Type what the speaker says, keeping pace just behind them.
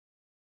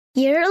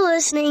You're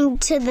listening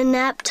to the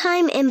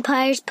Naptime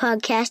Empires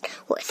podcast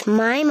with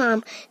my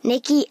mom,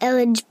 Nikki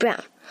Elledge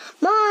Brown.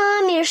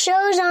 Mom, your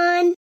show's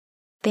on.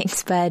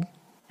 Thanks, bud.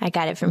 I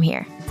got it from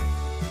here.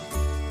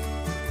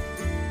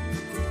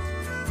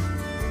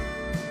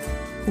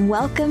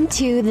 Welcome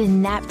to the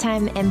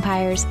Naptime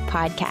Empires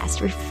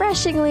podcast,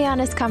 refreshingly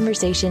honest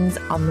conversations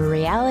on the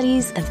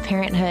realities of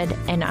parenthood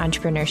and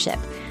entrepreneurship.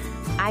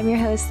 I'm your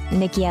host,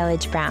 Nikki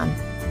Elledge Brown.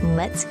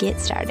 Let's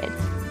get started.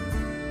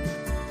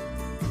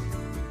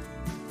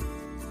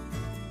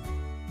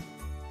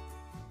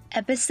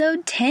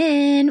 Episode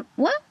 10.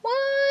 What?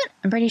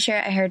 I'm pretty sure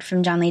I heard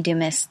from John Lee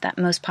Dumas that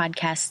most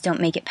podcasts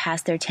don't make it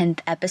past their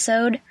 10th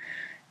episode.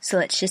 So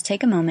let's just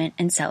take a moment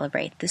and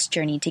celebrate this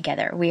journey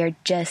together. We are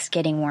just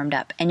getting warmed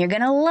up, and you're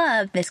going to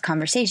love this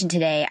conversation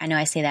today. I know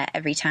I say that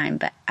every time,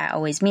 but I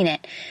always mean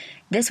it.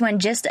 This one,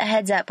 just a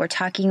heads up, we're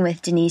talking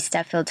with Denise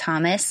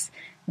Duffield-Thomas,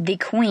 the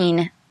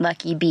Queen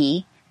Lucky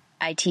Bee,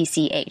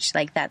 ITCH,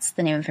 like that's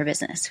the name of her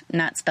business,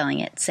 not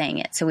spelling it, saying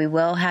it. So we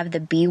will have the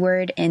B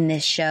word in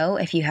this show.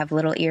 If you have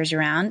little ears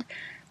around,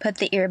 put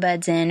the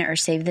earbuds in or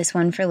save this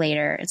one for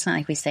later. It's not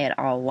like we say it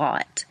a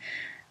lot,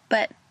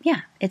 but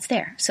yeah, it's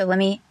there. So let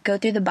me go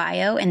through the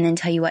bio and then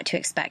tell you what to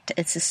expect.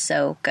 It's just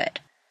so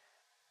good.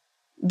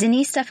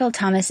 Denise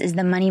Duffield-Thomas is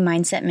the money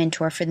mindset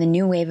mentor for the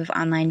new wave of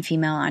online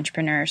female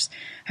entrepreneurs.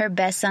 Her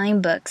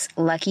best-selling books,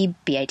 Lucky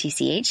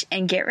BITCH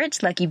and Get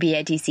Rich Lucky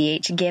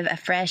BITCH, give a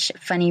fresh,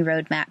 funny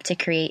roadmap to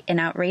create an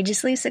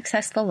outrageously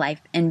successful life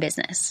and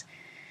business.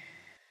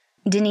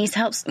 Denise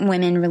helps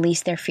women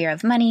release their fear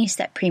of money,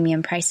 set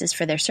premium prices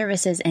for their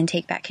services, and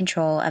take back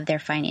control of their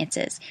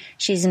finances.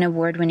 She's an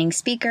award-winning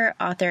speaker,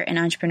 author, and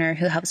entrepreneur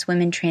who helps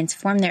women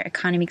transform their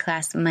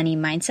economy-class money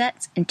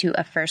mindsets into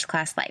a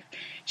first-class life.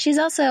 She's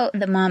also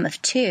the mom of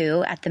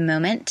 2 at the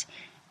moment,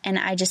 and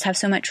I just have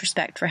so much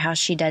respect for how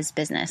she does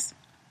business.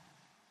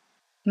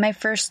 My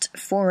first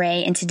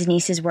foray into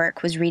Denise's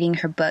work was reading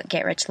her book,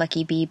 Get Rich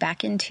Lucky Bee,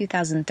 back in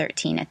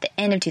 2013, at the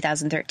end of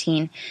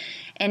 2013.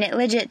 And it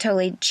legit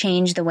totally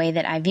changed the way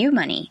that I view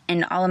money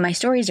and all of my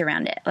stories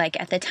around it. Like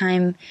at the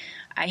time,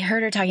 I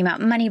heard her talking about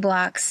money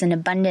blocks and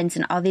abundance,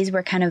 and all these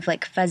were kind of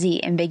like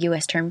fuzzy,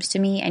 ambiguous terms to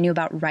me. I knew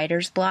about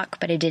writer's block,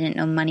 but I didn't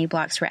know money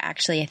blocks were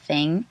actually a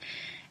thing.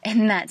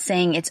 And that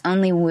saying, it's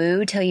only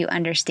woo till you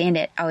understand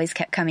it, always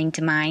kept coming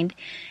to mind.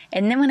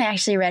 And then when I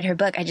actually read her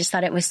book, I just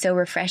thought it was so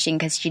refreshing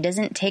because she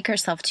doesn't take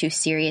herself too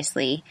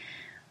seriously.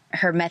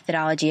 Her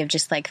methodology of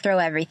just like throw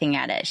everything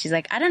at it. She's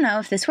like, I don't know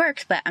if this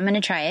works, but I'm going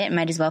to try it.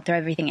 Might as well throw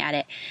everything at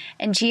it.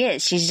 And she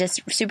is. She's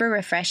just super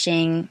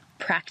refreshing,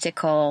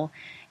 practical,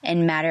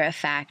 and matter of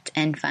fact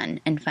and fun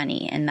and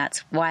funny. And that's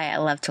why I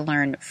love to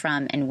learn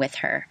from and with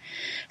her.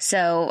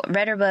 So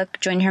read her book,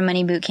 joined her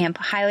money bootcamp,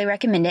 highly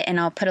recommend it. And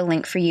I'll put a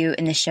link for you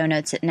in the show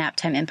notes at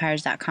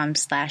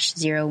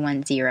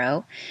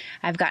naptimeempires.com/010.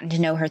 I've gotten to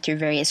know her through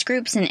various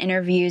groups and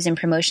interviews and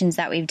promotions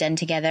that we've done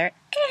together.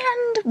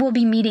 And we'll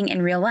be meeting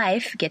in real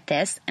life, get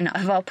this, and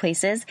of all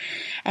places,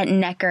 at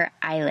Necker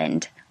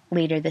Island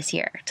later this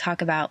year.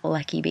 Talk about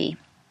Lucky Bee.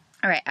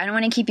 All right, I don't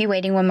want to keep you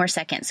waiting one more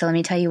second, so let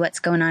me tell you what's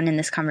going on in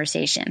this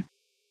conversation.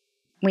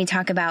 We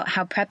talk about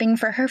how prepping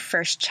for her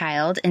first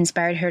child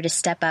inspired her to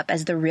step up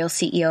as the real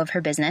CEO of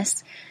her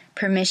business,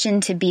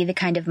 permission to be the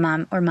kind of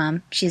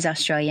mom, she's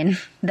Australian,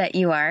 that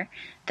you are,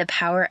 the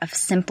power of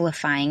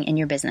simplifying in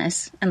your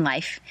business and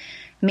life,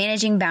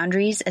 managing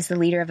boundaries as the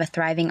leader of a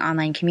thriving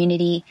online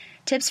community,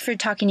 tips for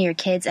talking to your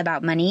kids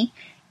about money,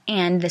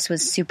 and this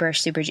was super,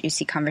 super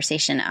juicy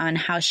conversation on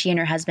how she and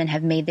her husband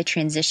have made the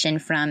transition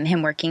from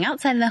him working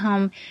outside of the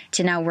home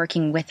to now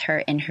working with her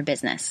in her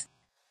business.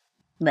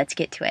 Let's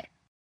get to it.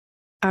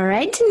 All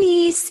right,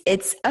 Denise,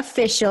 it's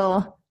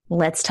official.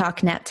 Let's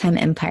talk Naptime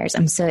Empires.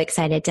 I'm so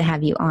excited to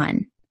have you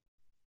on.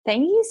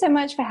 Thank you so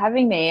much for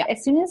having me.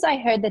 As soon as I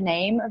heard the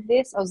name of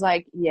this, I was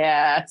like,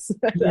 yes,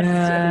 that's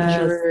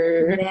so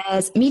true.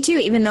 Yes, me too,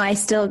 even though I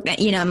still,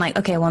 I'm like,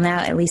 okay, well now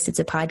at least it's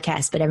a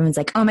podcast, but everyone's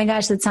like, oh my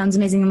gosh, that sounds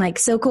amazing. I'm like,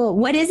 so cool.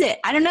 What is it?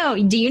 I don't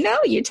know. Do you know?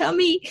 You tell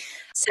me.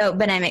 So,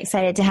 but I'm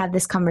excited to have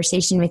this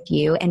conversation with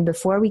you. And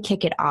before we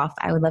kick it off,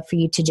 I would love for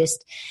you to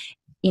just,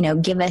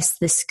 give us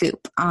the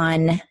scoop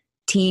on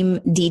Team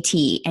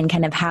DT and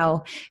kind of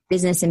how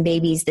business and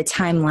babies, the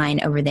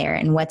timeline over there,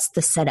 and what's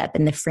the setup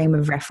and the frame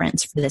of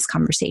reference for this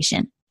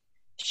conversation.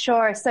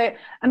 Sure. So,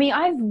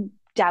 I've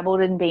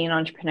dabbled in being an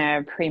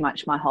entrepreneur pretty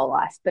much my whole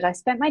life, but I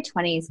spent my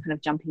 20s kind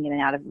of jumping in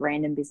and out of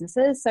random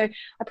businesses. So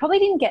I probably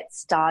didn't get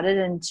started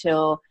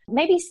until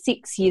maybe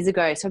 6 years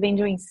ago. So I've been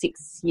doing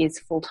 6 years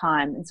full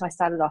time. And so I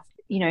started off,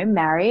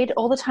 married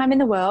all the time in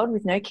the world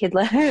with no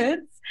kidlets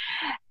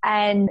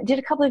and did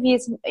a couple of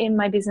years in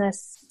my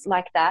business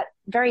like that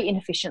very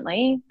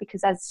inefficiently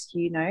because, as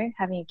you know,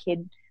 having a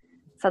kid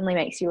suddenly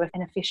makes you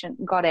an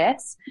efficient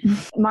goddess.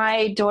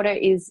 My daughter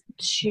is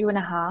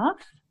 2.5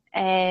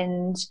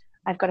 and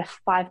I've got a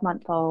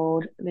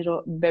 5-month-old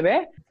little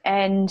baby.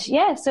 And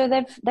yeah, so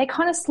they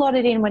kind of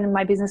slotted in when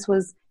my business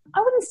was,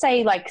 I wouldn't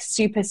say like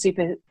super,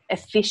 super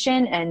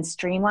efficient and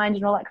streamlined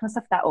and all that kind of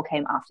stuff. That all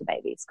came after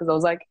babies because I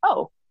was like,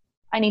 oh,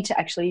 I need to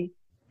actually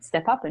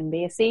step up and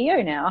be a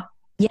CEO now.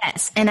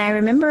 Yes. And I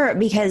remember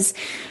because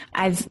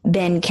I've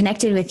been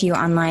connected with you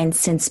online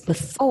since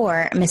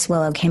before Miss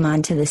Willow came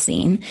onto the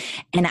scene.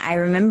 And I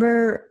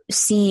remember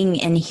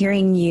seeing and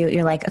hearing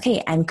you're like,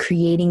 okay, I'm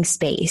creating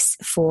space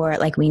for,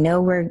 like, we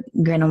know we're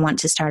going to want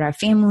to start our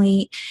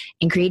family,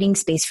 and creating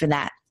space for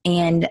that.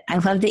 And I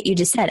love that you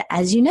just said,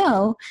 as you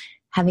know,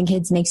 having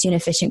kids makes you an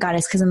efficient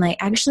goddess. Cause I'm like,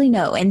 actually,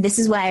 no. And this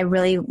is why I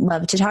really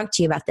love to talk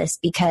to you about this,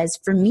 because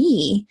for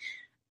me,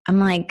 I'm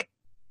like,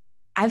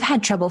 I've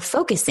had trouble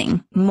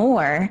focusing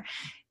more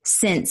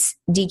since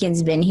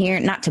Deacon's been here.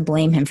 Not to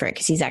blame him for it,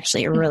 because he's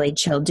actually a really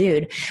chill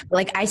dude. But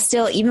like, I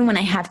still, even when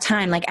I have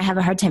time, like I have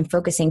a hard time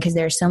focusing because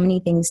there are so many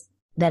things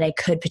that I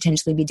could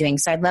potentially be doing.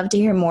 So I'd love to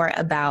hear more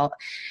about,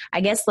 I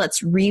guess,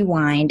 let's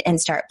rewind and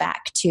start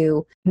back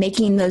to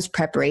making those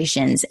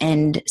preparations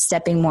and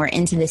stepping more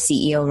into the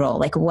CEO role.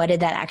 Like, what did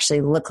that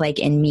actually look like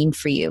and mean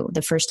for you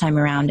the first time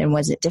around? And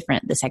was it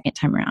different the second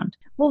time around?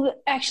 Well,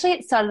 actually,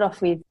 it started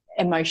off with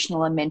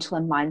emotional and mental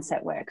and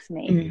mindset work for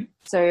me.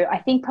 So I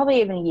think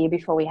probably even a year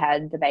before we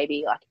had the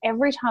baby, like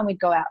every time we'd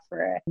go out for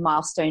a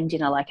milestone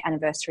dinner, like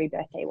anniversary,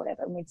 birthday,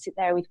 whatever, and we'd sit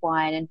there with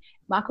wine, and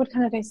Mark would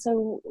kind of go,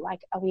 so like,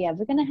 are we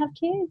ever going to have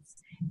kids?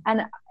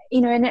 And,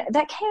 you know, and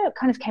that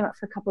kind of came up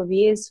for a couple of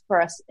years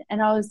for us.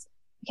 And I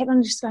kept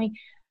on just going,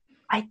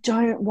 I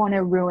don't want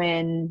to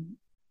ruin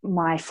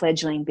my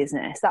fledgling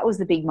business. That was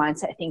the big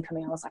mindset thing for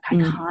me. I was like, I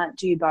can't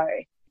do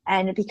both.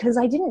 And because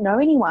I didn't know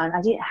anyone,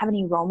 I didn't have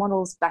any role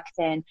models back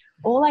then.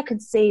 All I could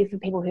see for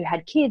people who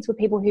had kids were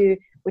people who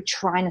were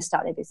trying to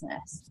start their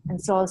business. And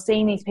so I was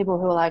seeing these people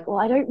who were like, well,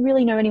 I don't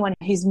really know anyone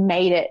who's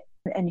made it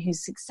and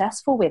who's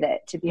successful with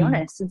it, to be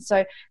honest. And so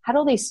I had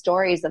all these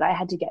stories that I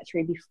had to get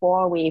through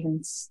before we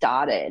even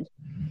started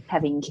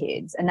having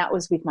kids. And that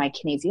was with my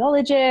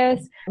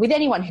kinesiologist, with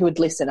anyone who would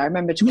listen. I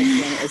remember towards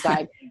the end, it was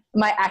like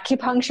my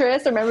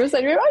acupuncturist. I remember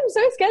saying, I'm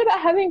so scared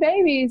about having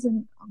babies.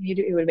 And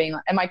it would have been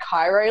like, and my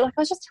chiro, like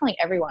I was just telling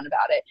everyone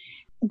about it.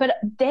 But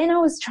then I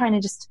was trying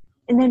to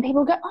and then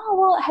people go, oh,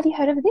 well, have you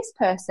heard of this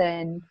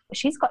person?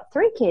 She's got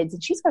 3 kids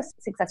and she's got a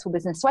successful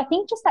business. So I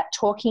think just that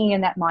talking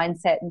and that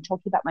mindset and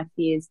talking about my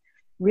fears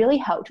really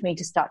helped me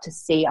to start to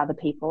see other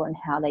people and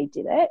how they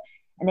did it.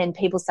 And then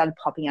people started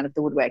popping out of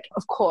the woodwork.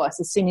 Of course,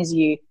 as soon as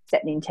you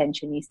set an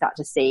intention, you start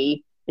to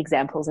see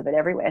examples of it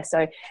everywhere.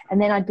 So, and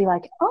then I'd be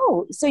like,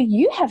 oh, so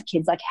you have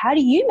kids. Like, how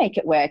do you make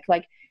it work?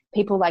 Like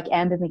people like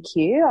Amber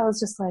McHugh, I was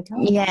just like, oh,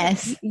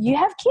 yes, you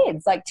have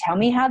kids. Like, tell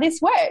me how this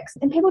works.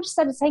 And people just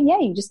started saying, yeah,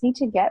 you just need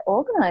to get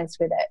organized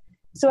with it.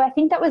 So I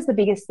think that was the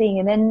biggest thing.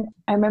 And then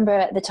I remember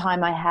at the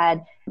time I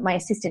had my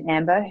assistant,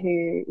 Amber,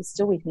 who is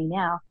still with me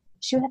now.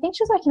 I think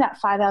she was working about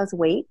 5 hours a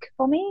week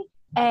for me.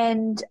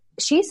 And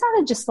she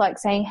started just like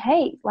saying,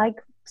 hey, like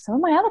some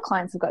of my other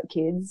clients have got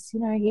kids, you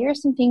know, here are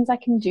some things I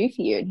can do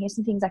for you. And here's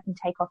some things I can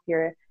take off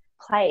your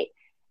plate.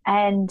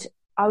 And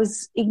I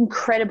was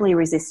incredibly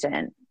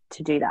resistant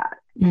to do that.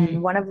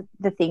 And one of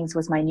the things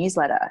was my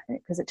newsletter,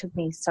 because it took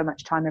me so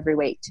much time every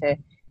week to,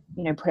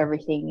 you know, put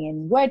everything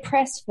in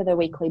WordPress for the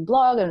weekly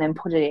blog and then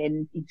put it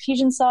in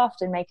Infusionsoft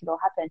and make it all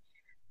happen.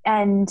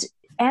 And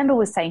Amber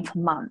was saying for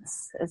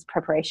months as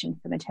preparation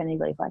for maternity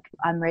leave, like,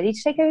 I'm ready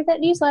to take over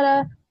that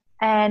newsletter.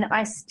 And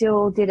I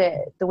still did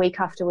it the week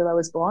after Willow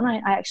was born.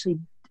 I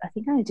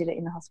think I did it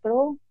in the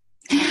hospital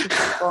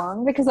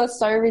because I was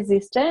so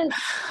resistant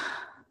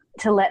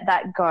to let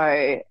that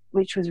go,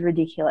 which was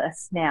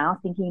ridiculous now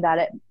thinking about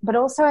it. But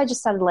also I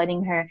just started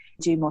letting her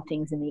do more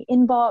things in the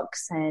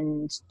inbox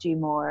and do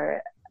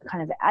more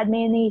kind of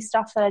admin-y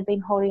stuff that I'd been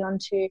holding on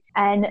to.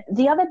 And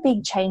the other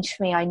big change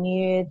for me, I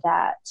knew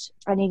that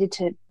I needed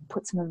to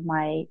put some of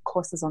my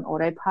courses on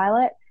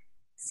autopilot.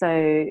 So,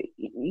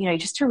 you know,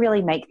 just to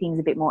really make things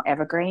a bit more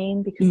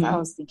evergreen, because I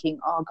was thinking,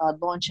 oh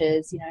God,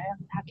 launches, you know,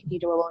 how can you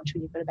do a launch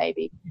when you've got a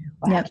baby?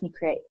 Or how can you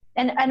create?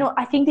 And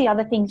I think the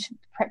other thing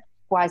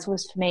prep-wise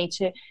was for me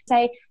to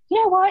say,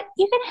 you know what,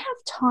 you're going to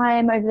have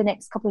time over the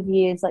next couple of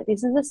years. Like,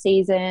 this is a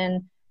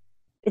season.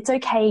 It's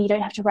okay. You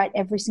don't have to write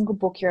every single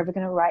book you're ever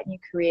going to write in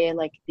your career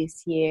like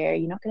this year.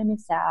 You're not going to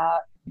miss out.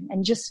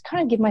 And just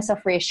kind of give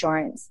myself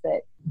reassurance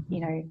that, you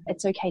know,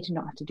 it's okay to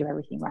not have to do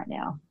everything right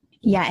now.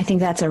 Yeah, I think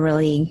that's a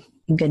really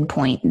good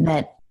point,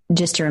 that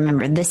just to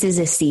remember, this is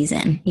a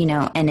season, you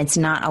know, and it's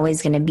not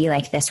always going to be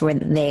like this where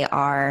they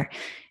are,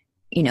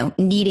 you know,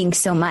 needing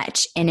so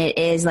much. And it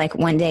is like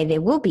one day they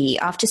will be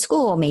off to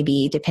school,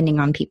 maybe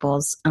depending on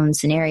people's own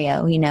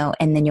scenario, you know,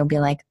 and then you'll be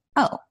like,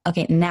 oh,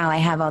 okay, now I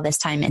have all this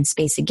time and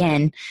space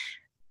again.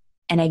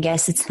 And I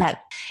guess it's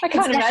that. I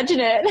can't imagine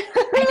it.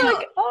 I know.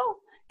 Like, oh,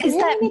 it's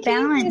that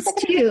balance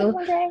too.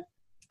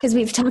 Because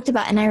we've talked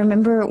about, and I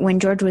remember when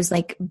George was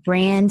like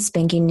brand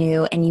spanking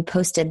new and you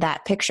posted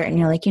that picture and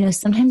you're like, you know,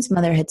 sometimes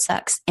motherhood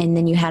sucks. And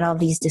then you had all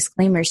these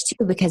disclaimers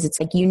too, because it's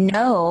like, you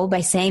know,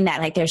 by saying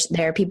that, like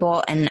there are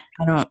people, and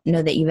I don't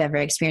know that you've ever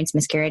experienced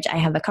miscarriage. I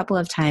have a couple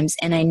of times,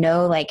 and I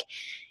know like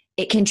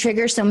it can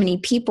trigger so many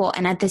people.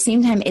 And at the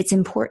same time, it's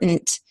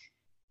important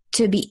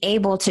to be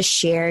able to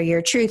share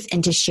your truth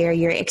and to share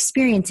your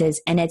experiences.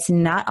 And it's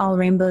not all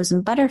rainbows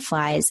and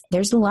butterflies.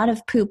 There's a lot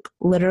of poop,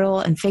 literal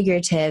and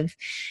figurative,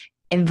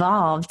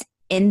 involved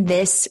in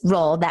this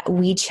role that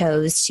we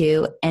chose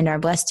to and are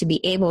blessed to be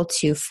able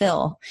to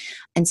fill.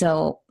 And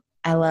so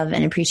I love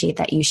and appreciate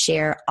that you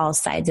share all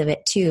sides of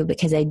it too,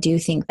 because I do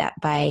think that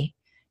by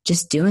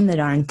just doing the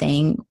darn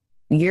thing,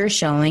 you're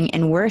showing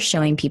and we're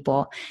showing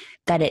people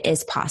that it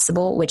is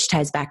possible, which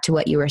ties back to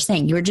what you were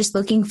saying. You were just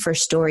looking for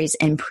stories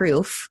and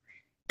proof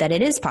that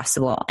it is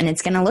possible, and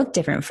it's going to look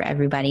different for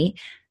everybody,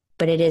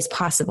 but it is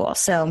possible.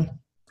 So,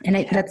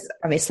 and that's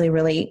obviously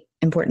really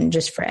important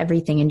just for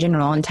everything in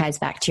general, and ties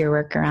back to your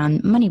work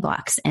around money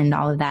blocks and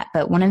all of that.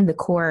 But one of the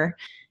core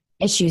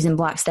issues and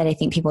blocks that I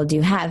think people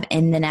do have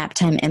in the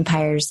Naptime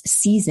Empires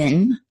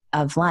season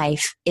of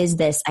life is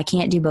this: I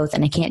can't do both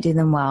and I can't do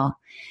them well.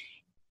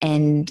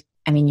 And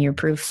I mean, you're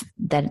proof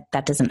that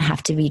that doesn't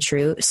have to be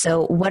true.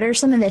 So what are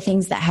some of the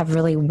things that have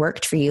really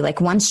worked for you?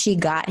 Like, once she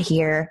got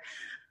here,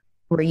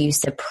 were you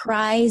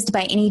surprised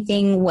by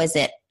anything? Was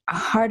it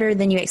harder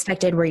than you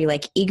expected? Were you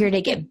like eager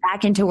to get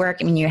back into work?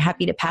 I mean, you're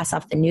happy to pass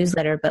off the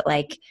newsletter, but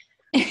like,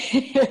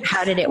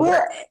 how did it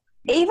work?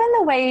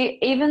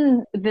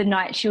 Even the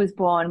night she was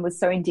born was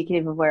so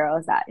indicative of where I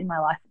was at in my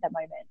life at that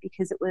moment,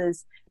 because it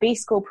was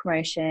B-School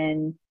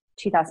promotion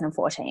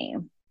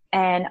 2014.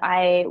 And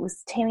I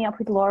was teaming up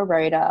with Laura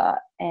Rhoda,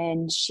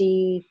 and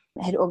she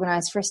had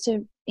organized for us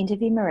to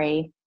interview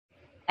Marie.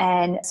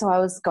 And so I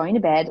was going to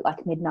bed at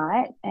like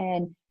midnight,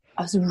 and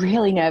I was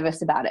really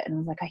nervous about it. And I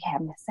was like, okay,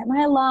 I'm going to set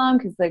my alarm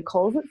because the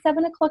call's at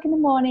 7 o'clock in the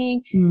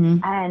morning.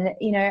 Mm-hmm. And,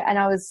 you know, and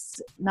I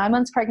was 9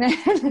 months pregnant.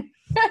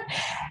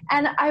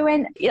 And I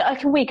went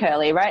like a week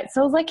early, right?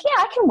 So I was like,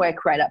 yeah, I can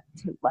work right up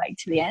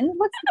to the end.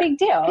 What's the big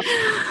deal?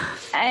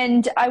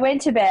 And I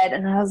went to bed,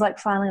 and I was like,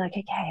 finally, like,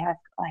 okay,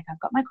 I've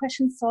got my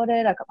questions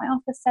sorted. I've got my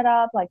office set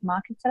up. Like,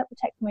 Mark had set up the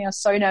tech for me. I was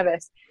so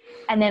nervous.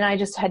 And then I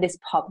just had this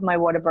pop. My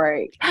water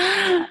broke.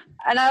 And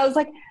I was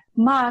like,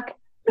 Mark,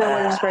 my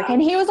water's broken.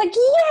 And he was like,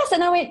 yes.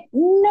 And I went,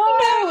 no,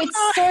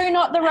 it's so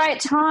not the right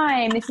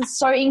time. This is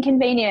so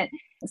inconvenient.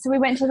 So we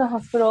went to the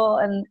hospital,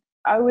 and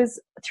I was,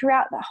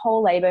 throughout the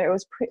whole labor, it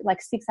was like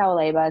 6-hour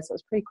labor, so it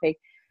was pretty quick.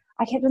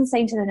 I kept on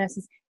saying to the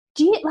nurses,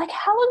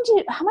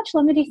 how much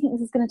longer do you think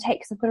this is going to take?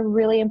 Because I've got a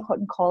really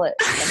important call at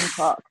 7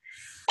 o'clock.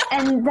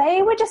 And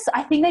they were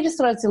I think they just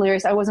thought I was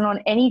delirious. I wasn't on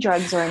any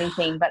drugs or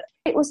anything, but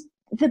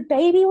the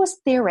baby was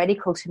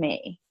theoretical to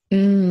me.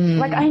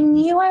 Like, I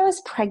knew I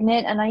was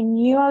pregnant and I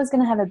knew I was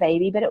going to have a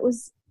baby, but it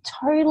was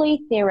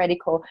totally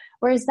theoretical,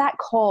 whereas that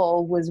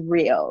call was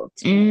real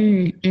to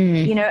me,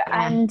 you know.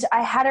 Yeah. And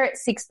I had her at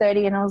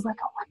 6:30, and I was like,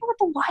 I wonder what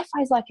the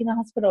Wi-Fi is like in the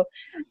hospital.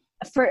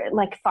 For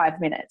like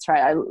 5 minutes,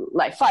 right?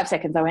 Like 5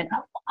 seconds, I went,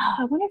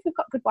 I wonder if we've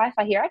got good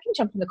Wi-Fi here. I can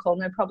jump on the call,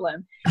 no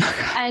problem.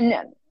 And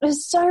it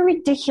was so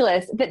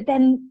ridiculous. But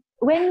then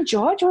when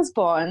George was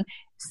born,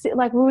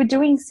 like, we were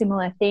doing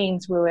similar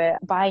things. We were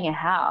buying a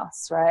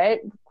house,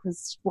 right?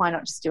 Because why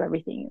not just do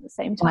everything at the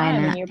same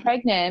time when you're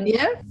pregnant?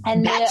 Yeah.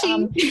 And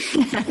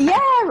yeah,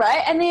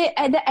 right. And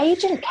the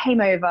agent came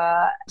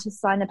over to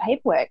sign the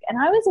paperwork, and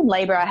I was in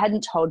labor. I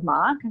hadn't told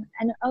Mark,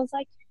 and I was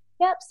like,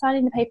 yep,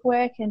 signing the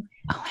paperwork. And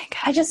oh my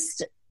God,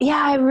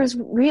 I was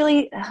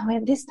really,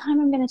 this time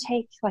I'm going to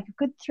take like a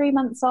good 3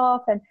 months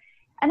off. And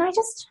I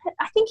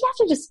think you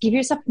have to just give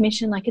yourself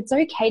permission. Like, it's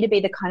okay to be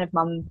the kind of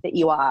mum that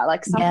you are.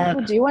 Like, some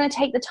people do want to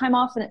take the time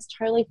off, and it's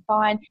totally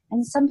fine.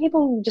 And some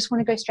people just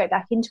want to go straight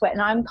back into it.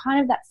 And I'm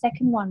kind of that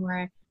second one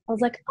where I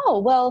was like, oh,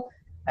 well,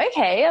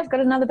 okay, I've got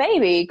another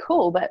baby.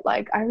 Cool. But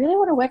like, I really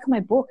want to work on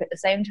my book at the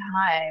same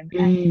time.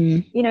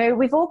 And, you know,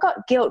 we've all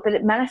got guilt, but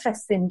it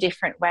manifests in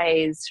different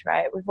ways,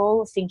 right? We're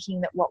all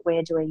thinking that what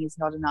we're doing is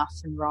not enough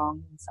and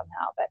wrong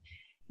somehow, but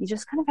you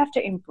just kind of have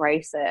to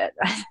embrace it.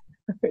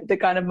 The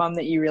kind of mum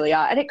that you really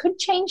are. And it could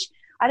change.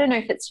 I don't know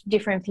if it's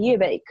different for you,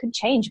 but it could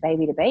change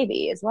baby to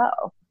baby as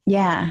well.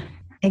 Yeah,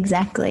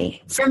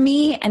 exactly. For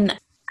me, and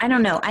I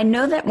don't know, I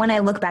know that when I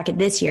look back at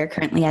this year,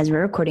 currently as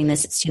we're recording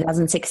this, it's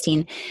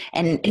 2016,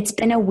 and it's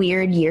been a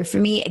weird year for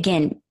me.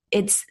 Again,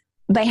 it's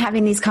by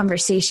having these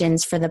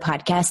conversations for the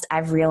podcast,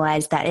 I've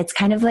realized that it's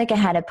kind of like I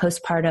had a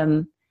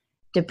postpartum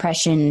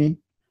depression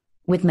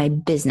with my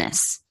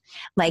business.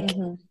 Like,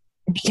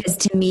 because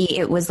to me,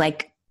 it was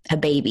like a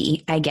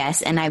baby, I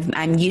guess. And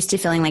I'm used to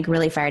feeling like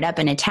really fired up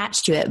and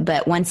attached to it.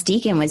 But once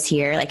Deacon was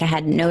here, like, I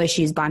had no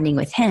issues bonding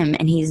with him,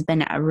 and he's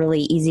been a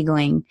really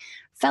easygoing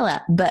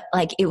fella. But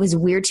like, it was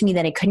weird to me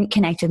that I couldn't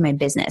connect with my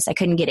business. I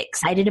couldn't get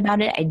excited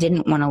about it. I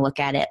didn't want to look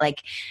at it.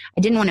 Like,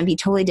 I didn't want to be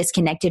totally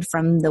disconnected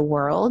from the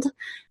world,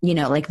 you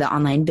know, like the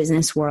online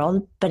business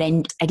world, but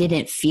I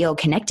didn't feel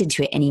connected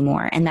to it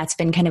anymore. And that's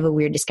been kind of a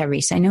weird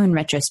discovery. So I know in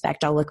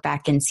retrospect, I'll look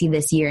back and see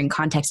this year in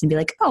context and be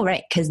like, oh,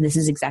 right, because this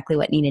is exactly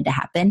what needed to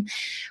happen.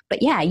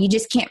 But yeah, you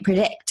just can't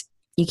predict.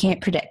 You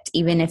can't predict.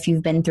 Even if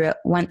you've been through it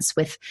once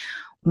with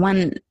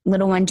one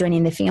little one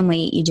joining the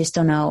family, you just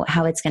don't know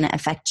how it's going to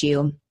affect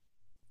you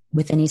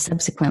with any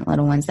subsequent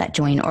little ones that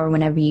join, or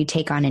whenever you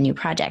take on a new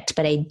project.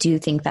 But I do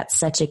think that's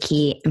such a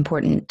key,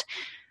 important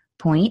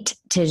point,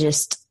 to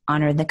just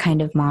honor the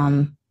kind of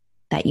mom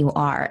that you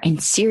are. And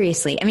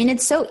seriously, I mean,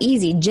 it's so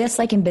easy, just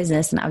like in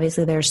business, and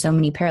obviously there are so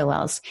many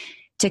parallels,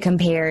 to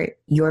compare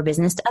your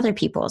business to other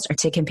people's, or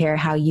to compare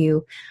how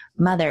you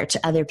mother to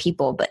other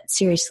people, but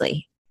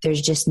seriously,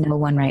 there's just no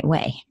one right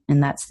way.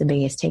 And that's the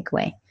biggest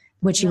takeaway,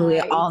 which we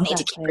all need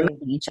to keep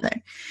reminding each other.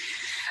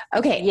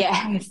 Okay.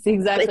 Yes,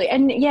 exactly.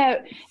 And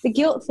the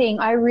guilt thing,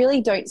 I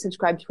really don't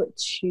subscribe to it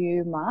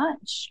too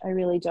much. I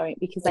really don't,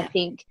 because I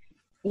think,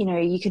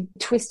 you could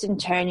twist and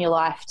turn your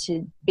life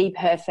to be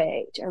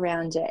perfect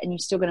around it, and you're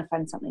still going to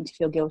find something to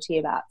feel guilty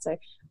about. So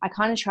I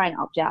kind of try and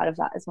opt out of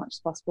that as much as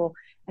possible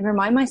and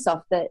remind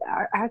myself that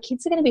our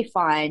kids are going to be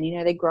fine.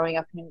 They're growing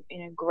up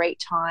in a great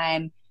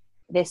time.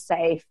 They're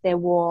safe. They're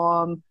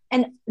warm.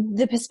 And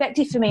the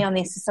perspective for me on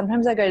this is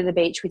sometimes I go to the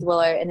beach with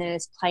Willow and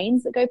there's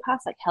planes that go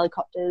past, like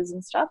helicopters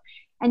and stuff.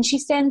 And she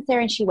stands there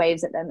and she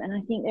waves at them. And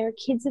I think there are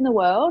kids in the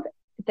world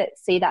that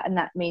see that, and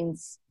that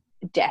means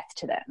death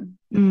to them.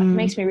 It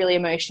makes me really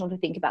emotional to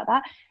think about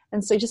that.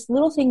 And so just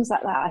little things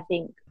like that, I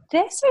think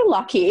they're so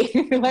lucky.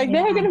 They're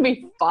going to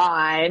be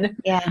fine.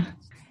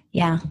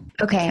 Yeah.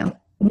 Okay.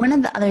 One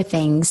of the other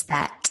things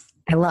that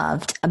I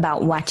loved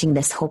about watching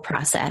this whole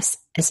process,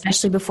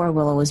 especially before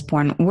Willow was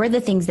born, were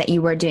the things that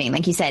you were doing.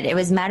 Like you said, it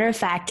was matter of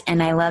fact.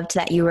 And I loved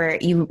that you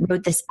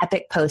wrote this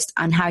epic post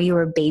on how you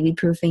were baby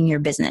proofing your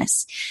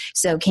business.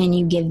 So can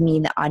you give me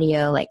the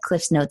audio, like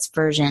Cliff's Notes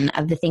version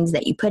of the things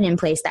that you put in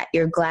place that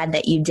you're glad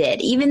that you did,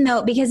 even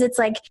though, because it's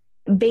like,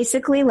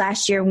 basically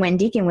last year when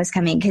Deacon was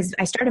coming, because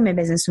I started my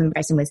business when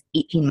Bryson was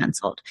 18 months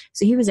old.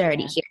 So he was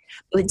already here.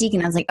 But with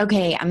Deacon, I was like,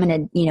 okay, I'm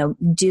going to,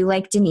 do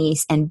like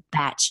Denise and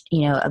batch,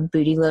 a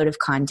booty load of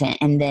content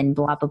and then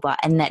blah, blah, blah.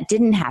 And that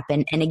didn't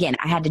happen. And again,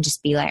 I had to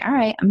just be like, all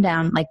right, I'm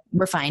down. Like,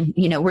 we're fine.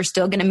 We're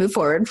still going to move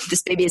forward.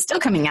 This baby is still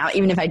coming out,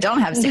 even if I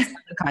don't have 6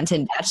 months of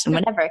content batched and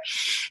whatever.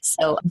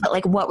 So, but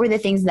like, what were the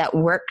things that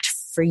worked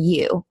for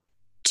you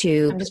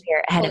to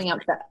prepare ahead of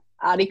that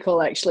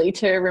article actually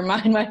to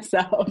remind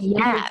myself.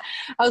 Yeah.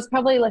 I was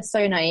probably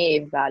so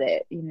naive about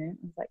it, I was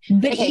like,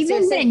 but okay,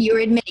 even then you were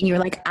admitting, you were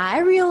like, I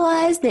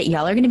realized that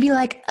y'all are going to be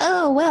like,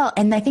 oh, well,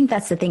 and I think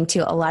that's the thing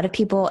too. A lot of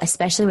people,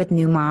 especially with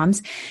new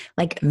moms,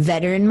 like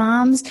veteran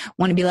moms,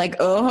 want to be like,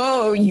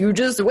 oh, you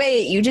just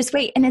wait.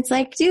 And it's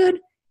like, dude,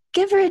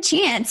 give her a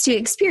chance to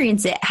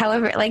experience it.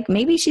 However, like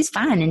maybe she's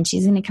fine and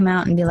she's going to come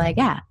out and be like,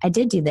 yeah, I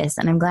did do this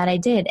and I'm glad I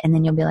did. And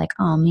then you'll be like,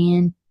 oh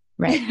man,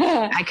 right.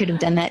 I could have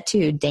done that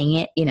too. Dang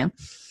it.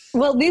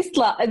 Well,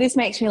 this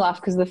makes me laugh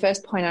because the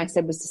first point I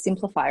said was to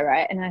simplify,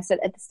 right? And I said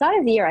at the start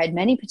of the year, I had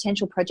many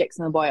potential projects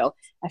in the boil,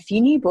 a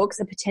few new books,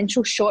 a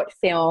potential short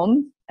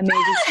film, a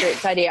movie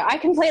script idea. I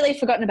completely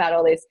forgotten about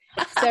all this.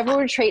 Several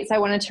retreats I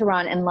wanted to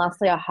run, and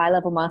lastly, a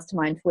high-level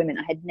mastermind for women.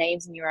 I had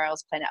names and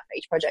URLs planned out for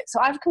each project. So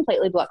I've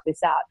completely blocked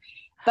this out.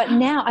 But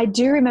now I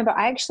do remember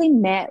I actually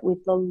met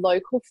with the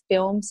local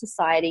film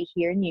society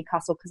here in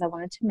Newcastle because I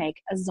wanted to make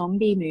a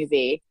zombie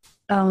movie,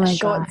 a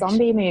short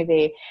zombie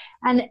movie.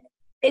 And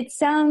it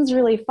sounds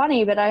really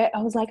funny, but I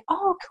was like,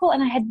 oh, cool.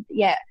 And I had,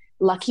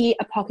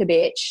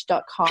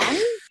 luckyapocabitch.com.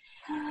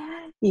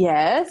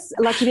 Yes,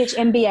 Lucky Bitch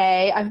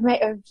MBA. I've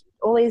made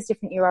all these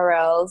different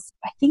URLs.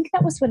 I think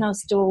that was when I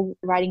was still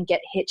writing Get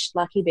Hitched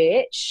Lucky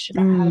Bitch,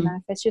 about how to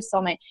manifest your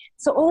soulmate.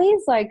 So all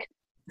these like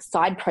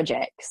side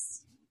projects.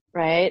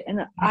 Right.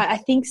 And I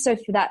think so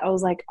for that, I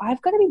was like, I've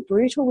got to be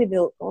brutal with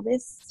all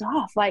this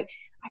stuff. Like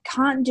I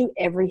can't do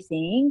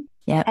everything.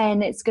 Yeah.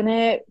 And it's going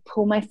to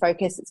pull my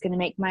focus. It's going to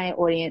make my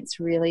audience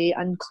really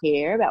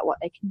unclear about what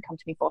they can come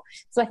to me for.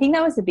 So I think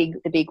that was the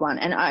big one.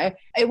 And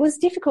it was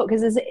difficult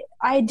because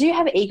I do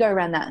have ego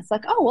around that. It's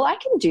like, oh, well, I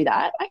can do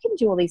that. I can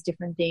do all these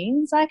different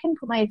things. I can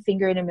put my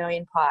finger in a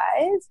million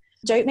pies.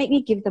 Don't make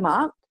me give them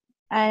up.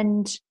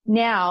 And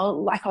now,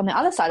 like on the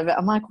other side of it,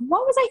 I'm like,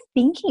 what was I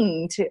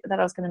thinking that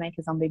I was going to make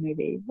a zombie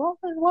movie? What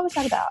was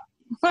that about?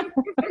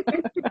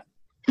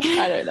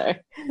 I don't know.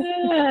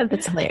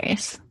 That's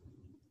hilarious.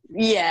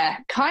 Yeah,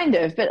 kind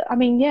of. But I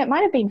mean, it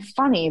might have been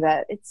funny,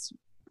 but it's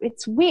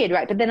weird,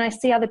 right? But then I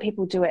see other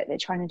people do it. They're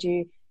trying to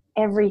do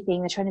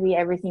everything. They're trying to be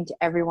everything to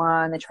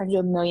everyone. They're trying to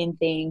do a million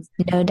things.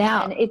 No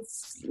doubt.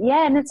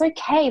 And it's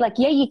okay. Like,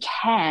 yeah, you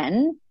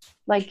can.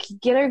 Like,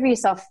 get over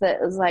yourself.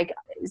 That is like,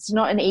 it's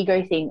not an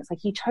ego thing. It's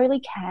like, you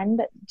totally can,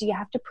 but do you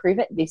have to prove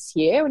it this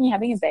year when you're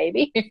having a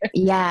baby?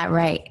 Yeah,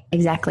 right.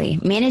 Exactly.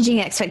 Managing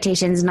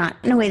expectations, not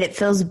in a way that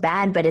feels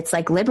bad, but it's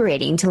like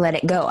liberating to let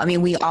it go. I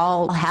mean, we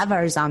all have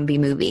our zombie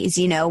movies,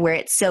 where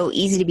it's so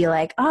easy to be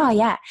like, oh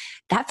yeah,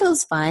 that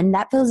feels fun.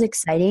 That feels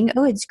exciting.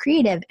 Oh, it's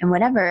creative and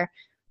whatever,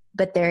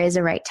 but there is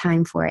a right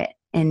time for it.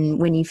 And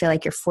when you feel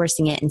like you're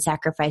forcing it and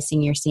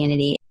sacrificing your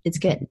sanity, it's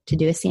good to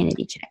do a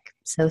sanity check.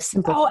 So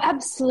simplify. Oh,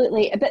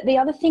 absolutely. But the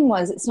other thing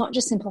was, it's not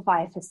just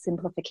simplify for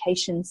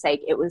simplification's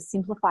sake. It was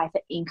simplify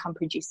for income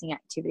producing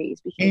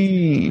activities,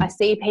 because I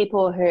see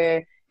people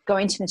who go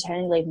into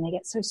maternity leave and they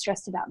get so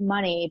stressed about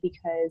money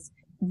because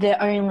their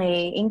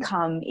only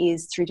income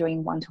is through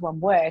doing one-to-one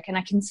work. And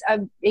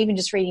I'm even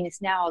just reading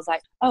this now, I was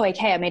like, oh,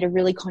 okay, I made a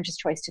really conscious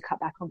choice to cut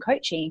back on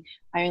coaching.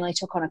 I only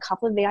took on a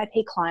couple of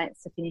VIP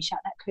clients to finish out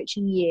that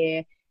coaching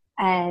year.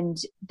 And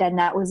then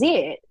that was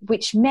it,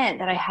 which meant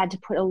that I had to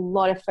put a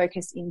lot of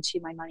focus into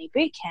my money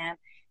bootcamp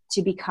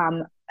to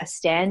become a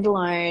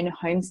standalone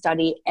home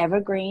study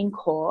evergreen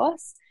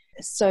course.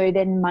 So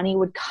then money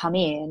would come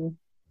in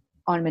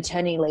on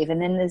maternity leave,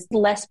 and then there's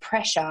less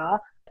pressure,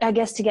 I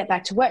guess, to get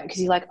back to work,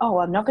 because you're like, oh,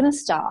 I'm not going to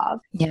starve.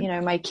 Yep. You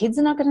know, my kids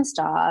are not going to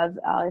starve.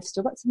 I've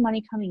still got some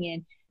money coming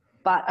in,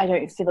 but I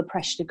don't feel the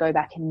pressure to go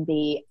back and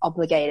be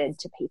obligated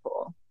to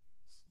people.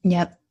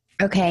 Yep.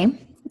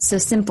 Okay. So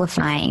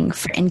simplifying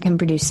for income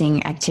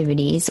producing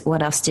activities,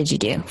 what else did you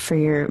do for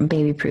your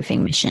baby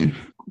proofing mission?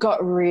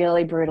 Got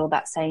really brutal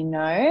about saying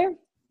no.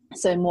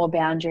 So more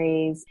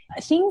boundaries,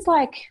 things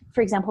like,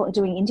 for example,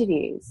 doing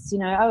interviews. You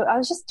know, I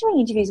was just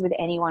doing interviews with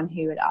anyone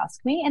who would ask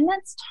me, and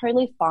that's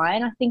totally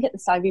fine. I think at the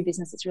side of your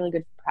business, it's really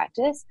good for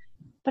practice.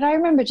 But I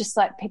remember just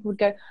like people would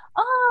go,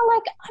 oh,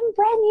 like, I'm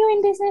brand new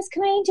in business.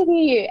 Can I interview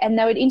you? And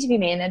they would interview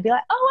me and they'd be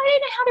like, oh, I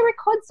don't know how to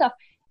record stuff.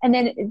 And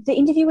then the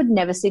interview would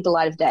never see the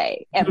light of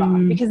day ever,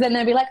 because then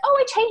they'd be like, oh,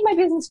 I changed my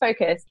business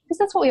focus, because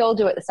that's what we all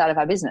do at the start of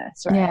our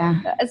business, right?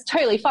 Yeah. It's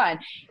totally fine.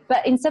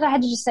 But instead I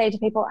had to just say to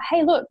people,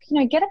 hey, look, you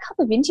know, get a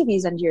couple of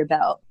interviews under your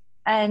belt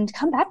and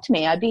come back to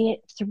me. I'd be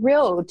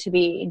thrilled to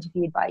be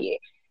interviewed by you.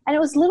 And it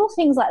was little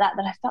things like that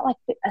I felt like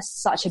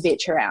such a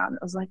bitch around.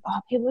 I was like, oh,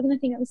 people are going to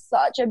think I'm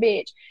such a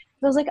bitch.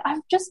 But I was like, I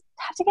just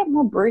have to get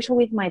more brutal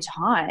with my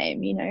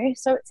time, you know?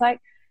 So it's like,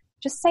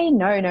 just say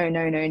no, no,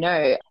 no, no,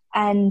 no.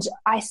 And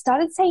I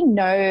started saying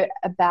no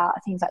about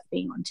things like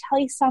being on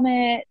tele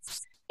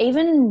summits,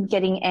 even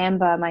getting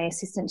Amber, my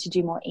assistant, to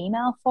do more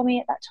email for me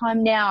at that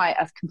time. Now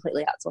I've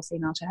completely outsourced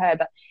email to her.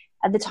 But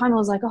at the time I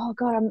was like, oh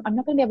God, I'm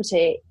not going to be able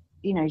to,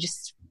 you know,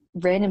 just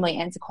randomly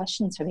answer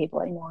questions for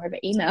people anymore over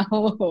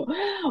email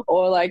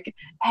or like,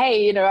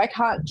 hey, you know, I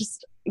can't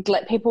just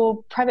let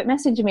people private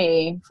message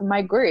me from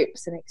my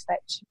groups and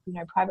expect, you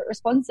know, private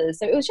responses.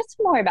 So it was just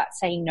more about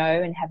saying no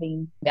and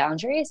having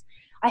boundaries.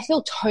 I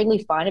feel totally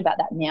fine about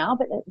that now,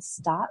 but at the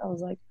start I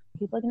was like,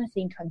 people are going to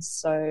think I'm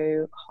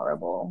so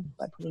horrible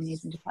by putting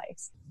these into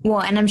place. Well,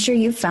 and I'm sure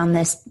you've found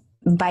this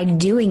by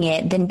doing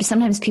it, then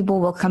sometimes people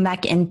will come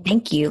back and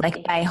thank you,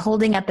 like by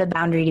holding up a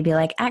boundary to be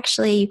like,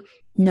 actually,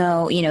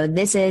 no, you know,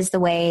 this is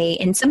the way.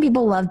 And some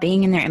people love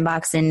being in their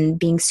inbox and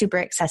being super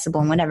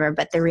accessible and whatever.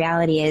 But the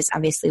reality is,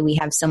 obviously, we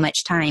have so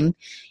much time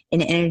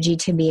and energy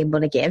to be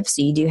able to give.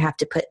 So you do have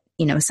to put,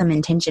 you know, some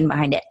intention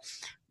behind it.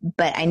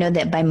 But I know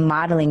that by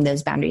modeling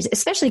those boundaries,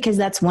 especially because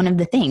that's one of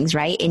the things,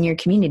 right, in your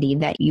community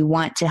that you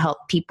want to help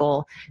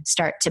people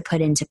start to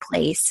put into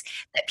place,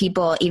 that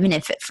people, even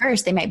if at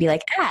first they might be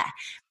like,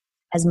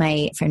 as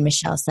my friend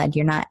Michelle said,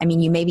 you're not, I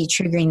mean, you may be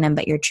triggering them,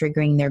 but you're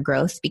triggering their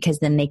growth, because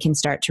then they can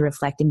start to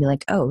reflect and be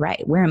like, oh,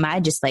 right, where am I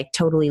just like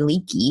totally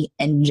leaky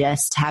and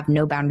just have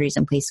no boundaries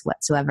in place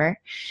whatsoever?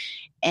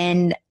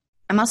 And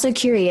I'm also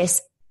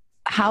curious,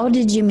 how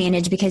did you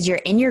manage, because you're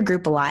in your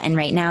group a lot, and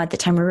right now at the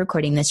time we're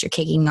recording this, you're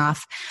kicking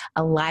off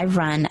a live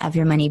run of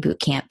your money boot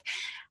camp.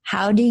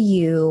 How do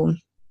you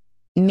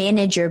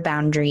manage your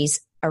boundaries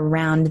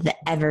around the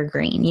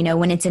evergreen, you know,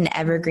 when it's in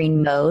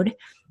evergreen mode?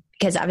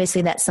 Because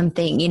obviously that's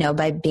something, you know,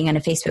 by being on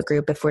a Facebook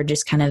group, if we're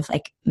just kind of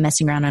like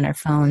messing around on our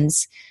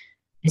phones,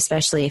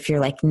 especially if you're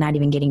like not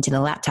even getting to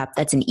the laptop,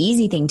 that's an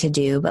easy thing to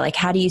do. But like,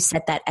 how do you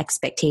set that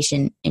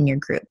expectation in your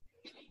group?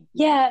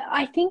 Yeah,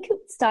 I think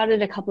it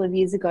started a couple of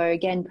years ago,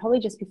 again,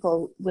 probably just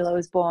before Willow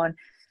was born,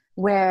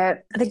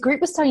 where the group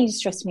was starting to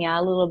stress me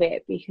out a little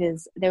bit,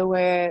 because there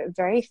were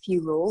very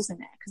few rules in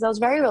there, because I was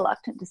very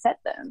reluctant to set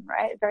them,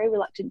 right? Very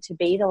reluctant to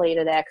be the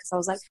leader there, because I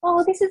was like,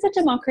 oh, this is a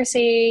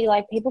democracy.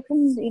 Like, people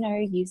can, you know,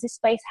 use this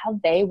space how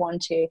they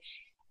want to.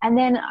 And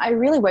then I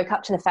really woke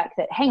up to the fact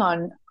that, hang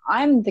on,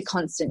 I'm the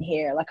constant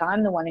here. Like,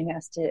 I'm the one who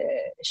has to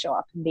show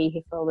up and be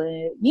here for all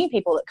the new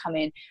people that come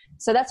in.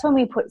 So that's when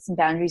we put some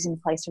boundaries in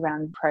place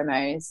around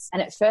promos.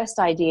 And at first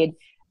I did,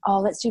 oh,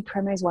 let's do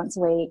promos once a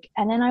week.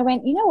 And then I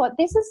went, you know what,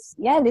 this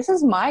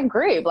is my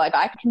group. Like,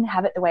 I can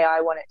have it the way I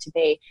want it to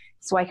be.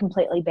 So I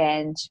completely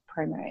banned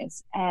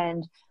promos.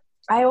 And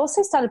I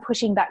also started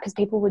pushing back, because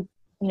people would,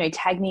 you know,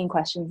 tag me in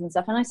questions and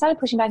stuff. And I started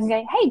pushing back and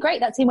going, hey,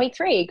 great, that's in week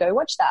 3. Go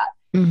watch that.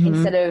 Mm-hmm.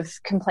 Instead of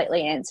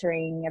completely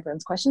answering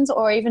everyone's questions,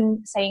 or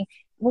even saying,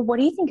 well, what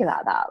do you think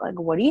about that? Like,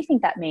 what do you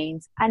think that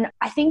means? And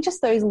I think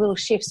just those little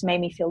shifts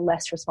made me feel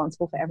less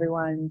responsible for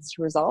everyone's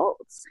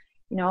results.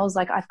 You know, I was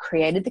like, I've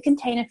created the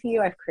container for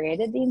you. I've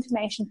created the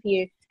information for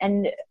you.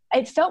 And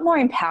it felt more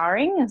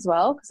empowering as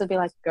well, because I'd be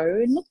like, go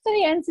and look for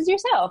the answers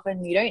yourself,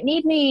 and you don't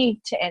need me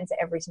to answer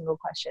every single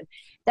question.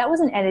 That was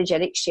an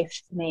energetic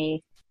shift for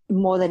me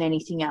more than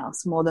anything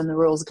else, more than the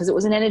rules, because it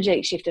was an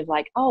energetic shift of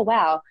like, oh,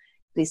 wow,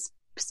 this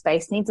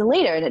space needs a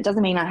leader. And it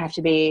doesn't mean I have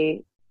to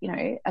be, you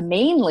know, a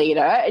mean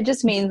leader. It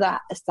just means that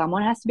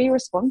someone has to be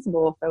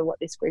responsible for what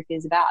this group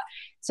is about.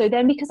 So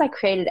then, because I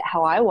created it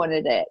how I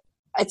wanted it,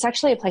 it's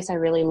actually a place I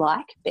really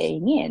like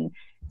being in.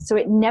 So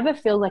it never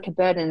feels like a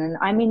burden. And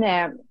I'm in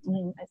there,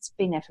 it's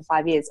been there for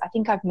 5 years. I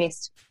think I've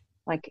missed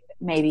like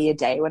maybe a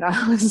day when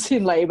I was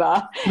in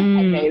labor,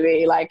 and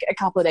maybe like a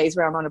couple of days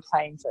where I'm on a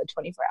plane for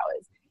 24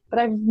 hours. But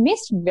I've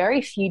missed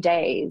very few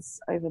days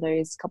over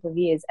those couple of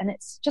years. And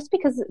it's just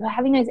because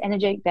having those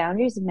energetic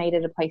boundaries have made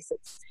it a place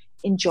that's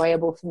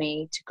enjoyable for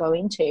me to go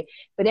into.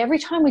 But every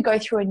time we go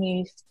through a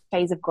new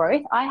phase of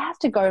growth, I have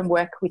to go and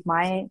work with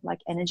my like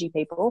energy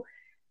people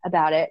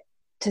about it,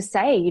 to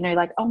say, you know,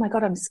 like, oh my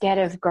God, I'm scared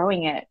of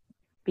growing it.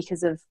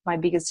 because of my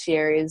biggest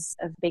fear is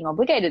of being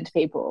obligated to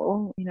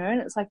people, you know,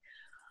 and it's like,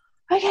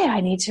 okay,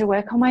 I need to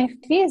work on my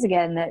fears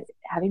again, that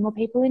having more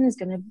people in is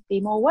going to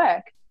be more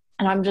work.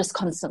 And I'm just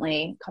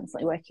constantly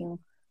working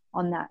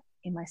on that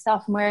in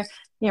myself. And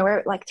we're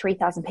at like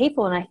 3,000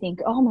 people, and I think,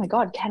 oh my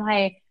God, can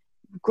I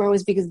grow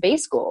as big as B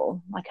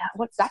School? Like,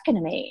 what's that going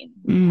to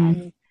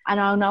mean? And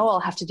I'll know I'll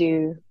have to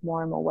do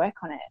more and more work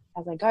on it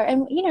as I go.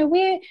 And, you know,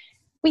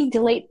 we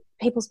delete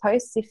people's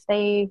posts if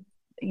they,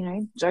 you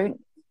know,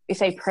 if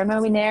they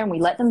promo in there, and we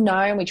let them know,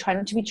 and we try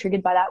not to be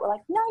triggered by that. We're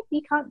like, no,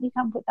 you can't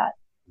put that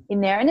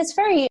in there. And it's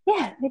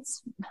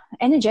it's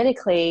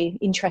energetically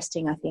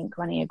interesting, I think,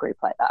 running a group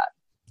like that.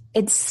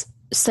 It's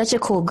such a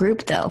cool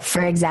group though,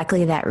 for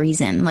exactly that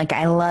reason. Like,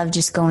 I love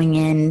just going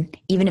in,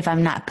 even if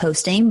I'm not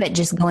posting, but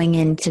just going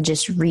in to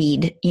just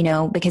read, you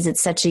know, because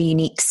it's such a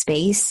unique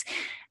space.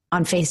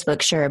 On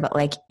Facebook, sure, but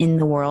like in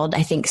the world,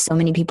 I think so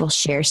many people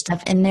share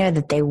stuff in there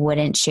that they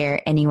wouldn't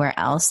share anywhere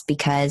else,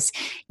 because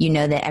you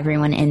know that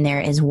everyone in there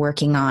is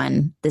working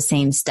on the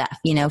same stuff,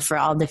 you know, for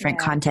all different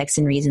contexts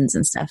and reasons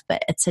and stuff.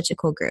 But it's such a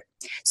cool group.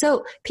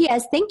 So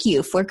P.S., thank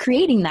you for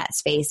creating that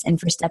space and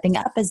for stepping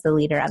up as the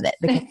leader of it.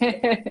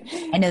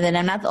 Because I know that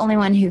I'm not the only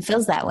one who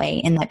feels that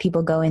way, and that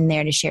people go in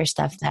there to share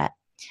stuff that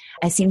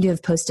I seem to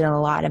have posted a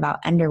lot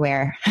about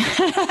underwear.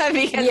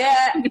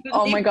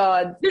 Oh my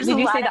God. Did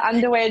you see the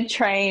underwear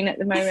train at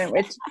the moment,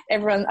 which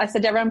I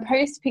said to everyone,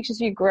 post pictures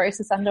of your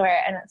grossest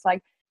underwear. And it's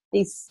like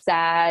these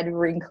sad,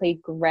 wrinkly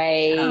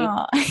gray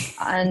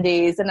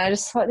undies. And I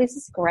just thought, this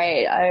is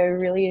great. I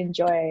really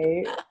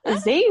enjoy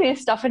seeing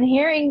this stuff and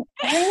hearing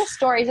the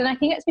stories. And I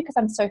think it's because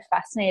I'm so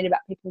fascinated about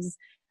people's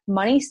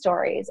money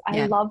stories.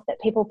 I love that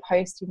people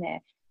post in there.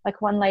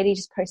 Like, one lady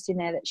just posted in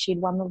there that she'd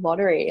won the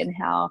lottery and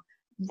how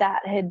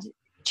that had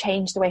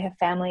changed the way her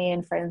family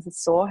and friends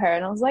saw her.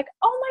 And I was like,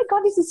 oh my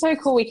God, this is so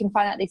cool. We can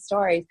find out these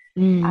stories.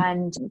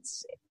 And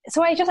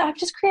so I've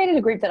just created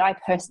a group that I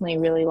personally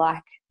really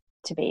like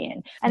to be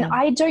in. And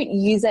I don't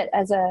use it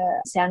as a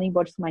sounding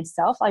board for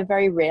myself. I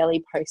very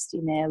rarely post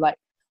in there like,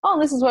 oh,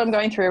 this is what I'm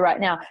going through right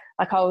now.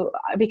 Like,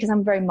 because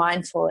I'm very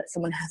mindful that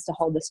someone has to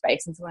hold the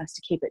space and someone has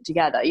to keep it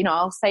together. You know,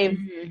 I'll save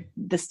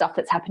the stuff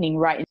that's happening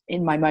right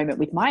in my moment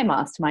with my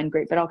mastermind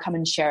group, but I'll come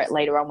and share it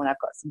later on when I've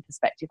got some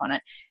perspective on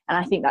it. And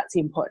I think that's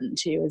important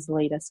too as a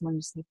leader. Someone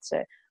just needs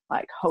to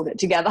like hold it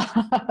together.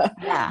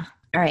 Yeah.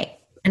 All right.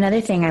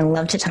 Another thing I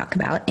love to talk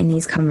about in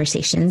these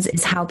conversations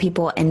is how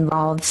people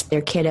involve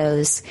their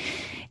kiddos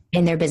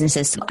in their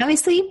businesses. So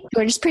obviously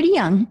we're just pretty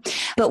young,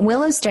 but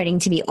Willow's starting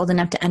to be old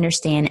enough to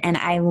understand. And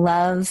I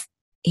love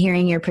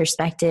hearing your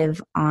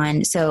perspective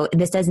on, so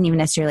this doesn't even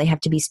necessarily have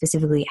to be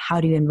specifically how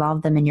do you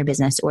involve them in your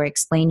business or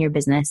explain your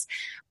business,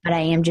 but I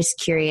am just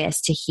curious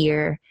to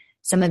hear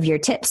some of your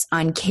tips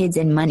on kids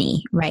and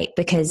money, right?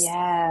 Because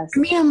for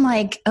me, I'm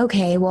like,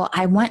 okay, well,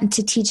 I want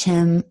to teach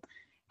him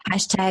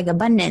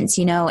 #abundance,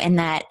 you know, and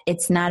that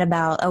it's not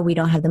about, oh, we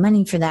don't have the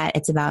money for that.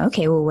 It's about,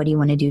 okay, well, what do you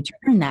want to do to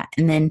earn that?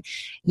 And then,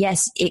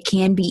 yes, it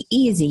can be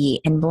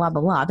easy and blah,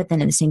 blah, blah. But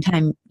then at the same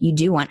time, you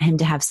do want him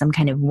to have some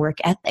kind of work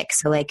ethic.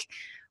 So like,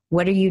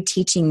 what are you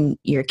teaching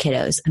your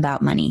kiddos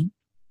about money?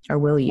 Or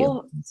will you?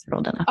 Well,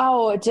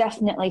 oh,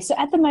 definitely. So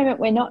at the moment,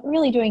 we're not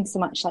really doing so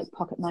much like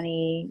pocket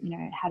money, you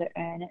know, how to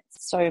earn it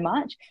so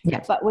much,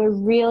 but we're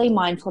really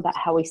mindful about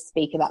how we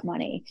speak about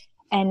money.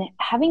 And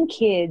having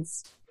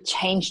kids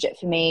changed it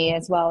for me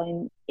as well,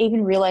 and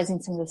even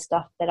realizing some of the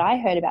stuff that I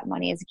heard about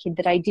money as a kid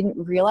that I didn't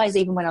realize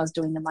even when I was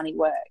doing the money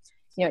work.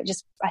 You know,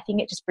 I think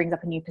it just brings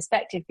up a new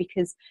perspective,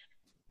 because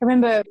I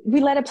remember we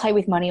let her play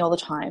with money all the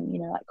time,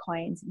 you know, like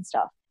coins and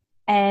stuff.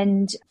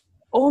 And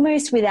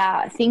almost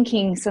without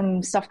thinking,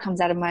 some stuff comes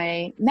out of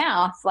my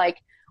mouth like,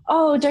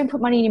 oh, don't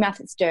put money in your mouth,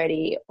 it's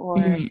dirty, or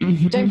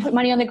don't put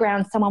money on the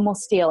ground, someone will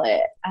steal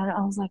it. And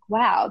I was like,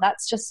 wow,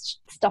 that's just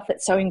stuff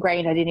that's so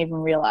ingrained I didn't even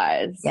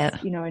realize,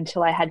 you know,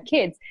 until I had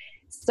kids.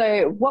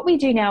 So what we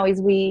do now is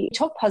we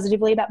talk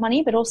positively about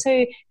money, but also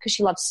because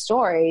she loves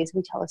stories,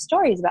 we tell her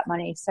stories about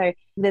money. So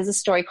there's a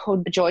story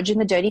called George and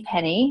the Dirty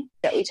Penny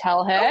that we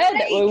tell her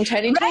that will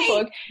turn into a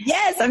book.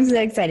 Yes, I'm so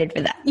excited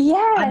for that.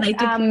 Yeah. I'd like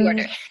to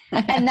pre-order.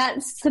 And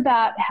that's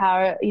about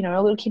how, you know,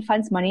 a little kid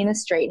finds money in the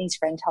street and his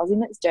friend tells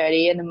him it's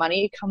dirty, and the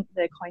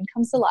coin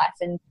comes to life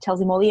and tells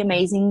him all the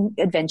amazing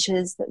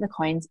adventures that the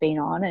coin's been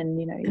on.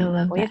 And, you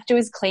know, all you have to do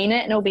is clean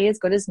it and it'll be as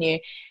good as new.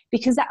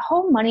 Because that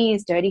whole money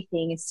is dirty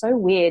thing is so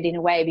weird in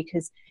a way,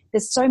 because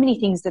there's so many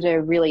things that are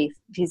really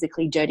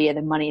physically dirtier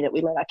than money that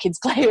we let our kids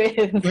play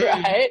with,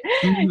 right?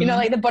 You know,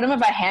 like the bottom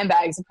of our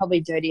handbags are probably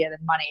dirtier than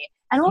money.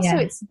 And also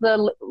it's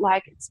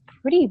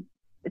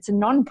it's a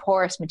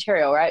non-porous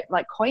material, right?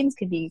 Like coins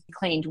can be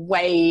cleaned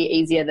way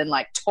easier than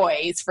like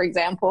toys, for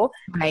example,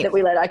 that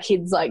we let our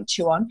kids like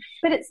chew on.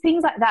 But it's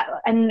things like that.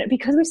 And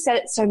because we've said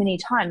it so many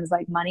times,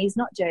 like money's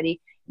not dirty.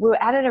 We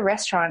were out at a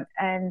restaurant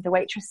and the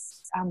waitress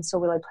saw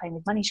Willow playing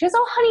with money. She goes,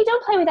 oh, honey,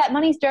 don't play with that.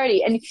 Money's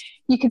dirty. And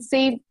you could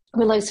see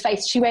Willow's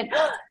face. She went,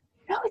 oh,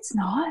 no, it's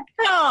not.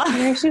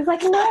 Oh. She was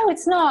like, no,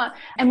 it's not.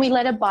 And we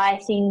let her buy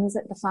things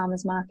at the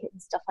farmer's market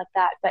and stuff like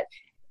that. But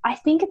I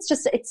think it's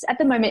at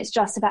the moment, it's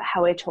just about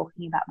how we're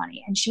talking about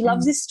money. And she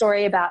loves this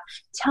story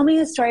tell me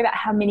the story about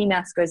how Minnie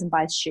Mouse goes and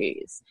buys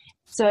shoes.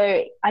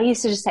 So I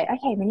used to just say,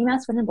 okay, Minnie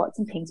Mouse went and bought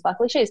some pink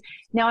sparkly shoes.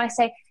 Now I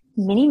say,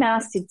 Minnie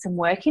Mouse did some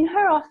work in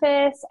her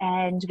office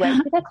and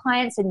worked with her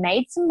clients and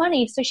made some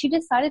money. So she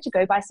decided to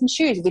go buy some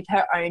shoes with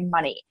her own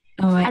money.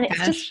 Oh my gosh.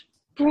 It's just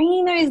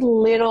bringing those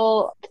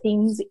little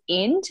things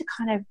in to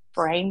kind of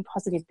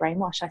positive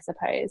brainwash, I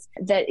suppose,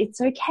 that it's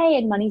okay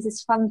and money's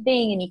this fun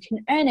thing and you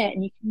can earn it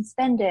and you can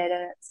spend it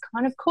and it's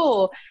kind of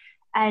cool.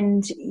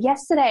 And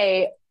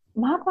yesterday,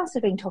 Mark must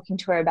have been talking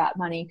to her about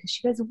money because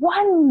she goes,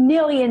 $1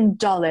 million.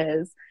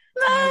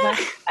 And I was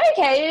like,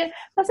 okay.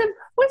 I said,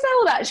 what's that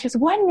all about? She goes,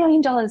 $1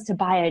 million to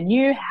buy a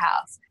new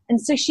house.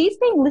 And so she's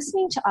been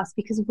listening to us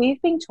because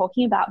we've been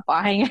talking about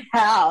buying a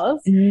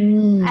house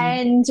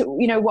and,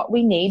 what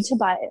we need to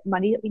buy,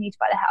 money that we need to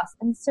buy the house.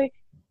 And so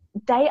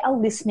they are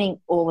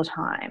listening all the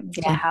time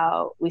to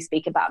how we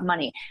speak about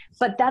money.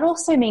 But that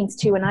also means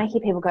too, when I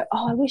hear people go,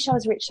 oh, I wish I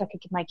was rich so I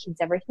could give my kids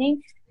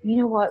everything. You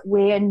know what?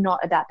 We're not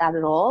about that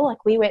at all.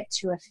 Like we went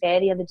to a fair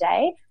the other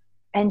day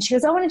and she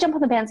goes, I want to jump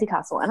on the bouncy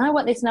castle and I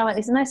want this and I want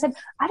this. And I said,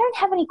 I don't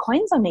have any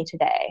coins on me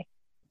today.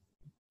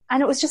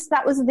 And it was just,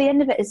 that was the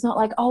end of it. It's not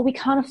like, oh, we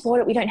can't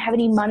afford it. We don't have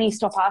any money.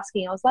 Stop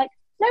asking. I was like,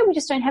 no, we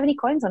just don't have any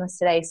coins on us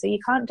today. So you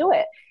can't do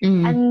it.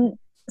 And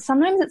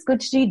sometimes it's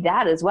good to do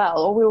that as well.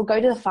 Or we will go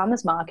to the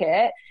farmer's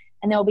market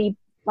and there'll be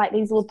like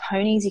these little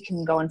ponies you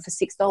can go on for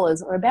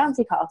 $6 or a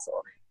bouncy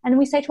castle. And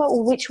we say to her,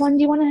 well, which one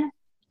do you want to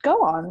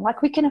go on?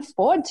 Like we can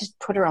afford to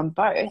put her on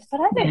both,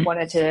 but I don't want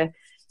her to,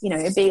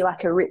 be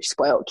like a rich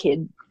spoiled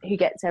kid who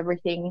gets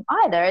everything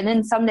either. And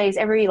then some days,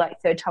 every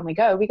like third time we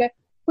go, we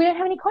don't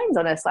have any coins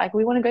on us. Like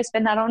we want to go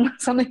spend that on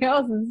something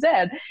else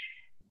instead.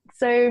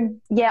 So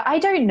yeah, I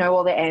don't know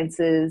all the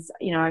answers.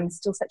 I'm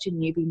still such a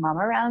newbie mum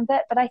around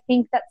it, but I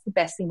think that's the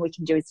best thing we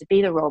can do is to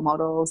be the role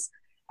models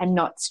and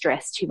not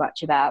stress too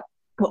much about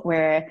what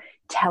we're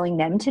telling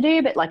them to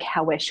do, but like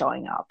how we're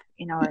showing up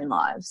in our own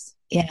lives.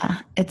 Yeah,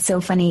 it's so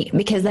funny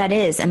because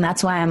and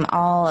that's why I'm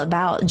all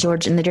about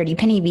George and the Dirty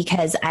Penny,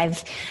 because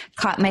I've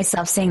caught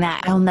myself saying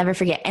that. I'll never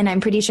forget. And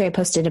I'm pretty sure I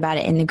posted about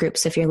it in the group.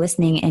 So if you're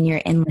listening and you're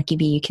in Lucky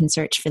Bee, you can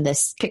search for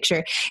this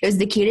picture. It was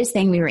the cutest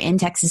thing. We were in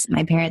Texas at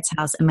my parents'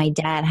 house and my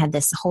dad had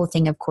this whole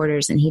thing of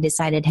quarters and he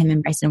decided him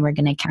and Bryson were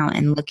going to count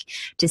and look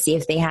to see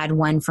if they had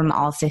one from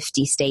all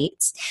 50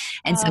 states.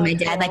 And so my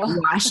dad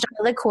washed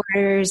all the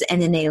quarters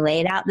and then they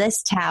laid out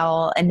this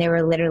towel and they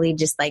were literally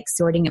just like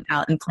sorting them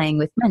out and playing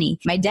with money.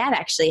 My dad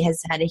actually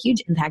has had a huge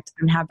impact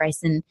on how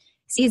Bryson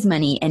sees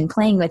money and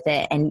playing with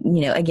it and,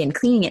 again,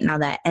 cleaning it and all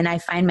that. And I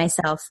find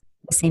myself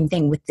the same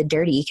thing with the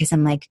dirty because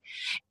I'm like,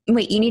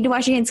 wait, you need to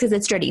wash your hands because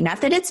it's dirty.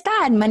 Not that it's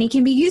bad. Money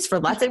can be used for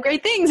lots of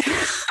great things,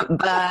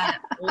 but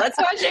let's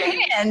wash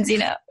your hands,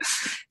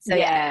 So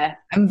yeah,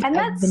 I've been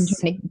trying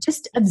to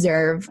just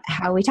observe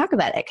how we talk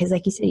about it because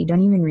like you said, you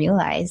don't even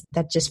realize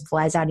that just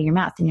flies out of your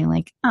mouth and you're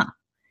like, oh,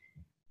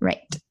 right.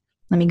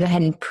 Let me go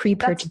ahead and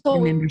pre-purchase the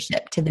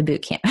membership to the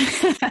boot camp.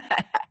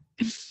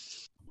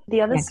 The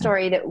other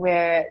story that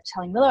we're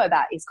telling Willow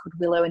about is called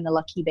Willow and the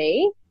Lucky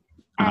Bee.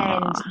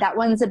 And that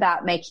one's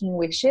about making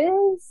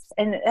wishes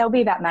and it'll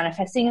be about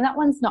manifesting. And that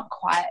one's not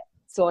quite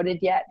sorted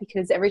yet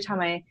because every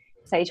time I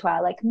say to her,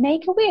 like,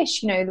 make a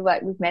wish,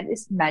 like we've met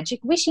this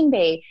magic wishing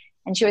bee.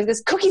 And she always goes,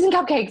 cookies and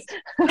cupcakes.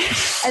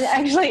 And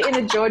actually in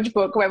a George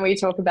book, when we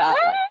talk about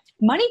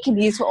money can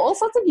be used for all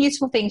sorts of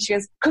useful things, she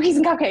goes, cookies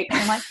and cupcakes. And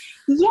I'm like,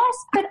 yes,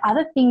 but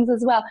other things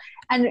as well.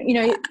 And,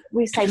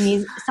 we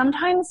say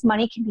sometimes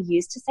money can be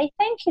used to say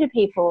thank you to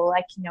people.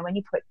 Like, when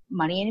you put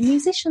money in a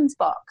musician's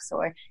box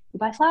or you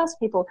buy flowers for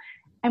people.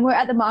 And we're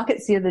at the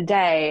markets the other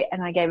day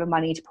and I gave her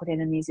money to put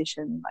in a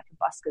musician, like a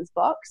busker's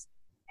box.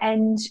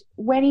 And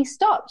when he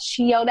stopped,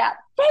 she yelled out,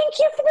 thank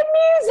you for the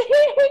music.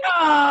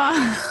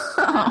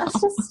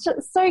 It's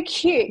just so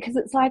cute because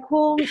it's like,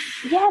 well,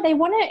 yeah,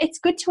 it's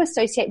good to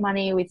associate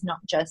money with not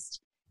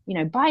just,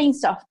 buying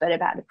stuff, but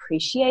about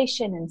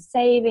appreciation and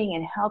saving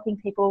and helping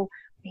people.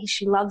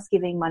 She loves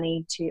giving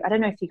money to, I don't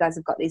know if you guys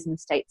have got these in the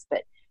States,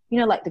 but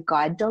like the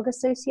Guide Dog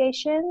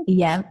Association.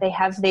 Yeah. They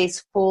have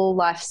these full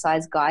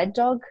life-size guide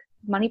dog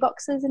money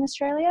boxes in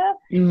Australia.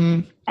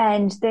 Mm-hmm.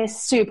 And they're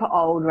super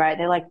old, right?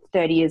 They're like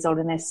 30 years old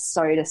and they're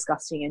so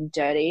disgusting and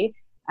dirty.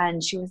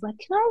 And she was like,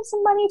 can I have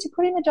some money to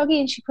put in the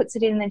doggy? And she puts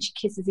it in and then she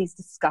kisses his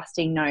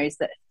disgusting nose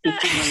that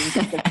 50 million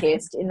people have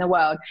kissed in the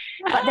world.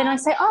 But then I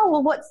say, oh,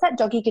 well, what's that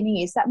doggy going to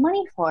use that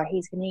money for?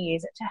 He's going to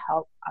use it to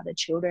help other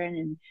children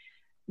and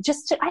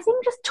just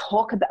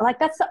talk about, like,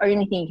 that's the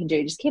only thing you can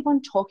do. Just keep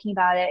on talking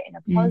about it in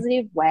a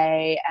positive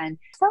way. And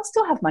they'll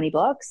still have money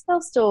blocks.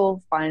 They'll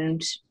still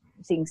find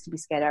things to be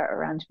scared of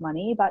around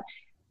money. But,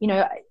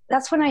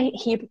 that's when I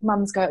hear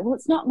mums go, well,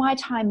 it's not my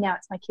time now,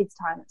 it's my kids'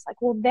 time. It's like,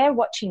 well, they're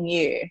watching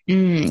you.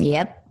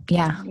 Yep.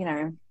 Yeah.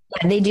 Yeah,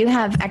 they do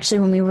have,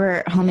 actually, when we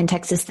were home in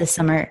Texas this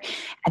summer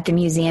at the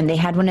museum, they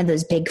had one of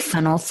those big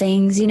funnel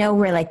things,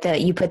 where like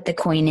you put the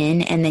coin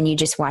in and then you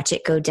just watch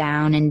it go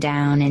down and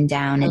down and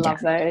down and I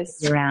love down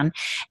those around.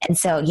 And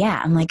so, yeah,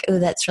 I'm like, oh,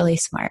 that's really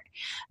smart.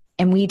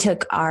 And we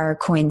took our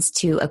coins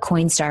to a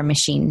Coinstar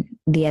machine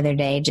the other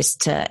day,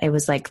 it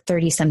was like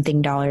 $30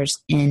 something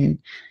in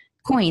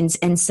coins.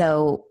 And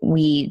so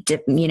we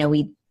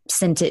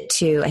sent it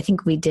to, I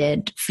think we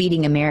did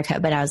Feeding America,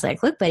 but I was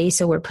like, look, buddy,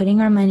 so we're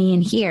putting our money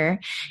in here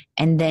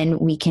and then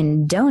we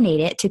can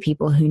donate it to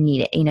people who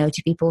need it,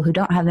 to people who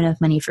don't have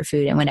enough money for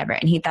food and whatever.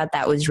 And he thought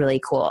that was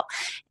really cool.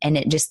 And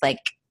it just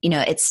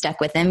it stuck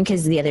with him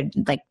because the other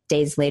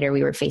days later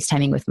we were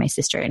FaceTiming with my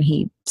sister and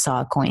he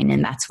saw a coin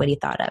and that's what he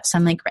thought of. So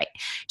I'm like, right.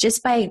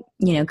 Just by,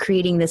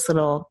 creating this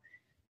little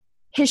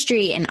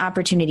history and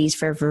opportunities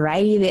for a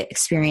variety of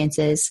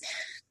experiences,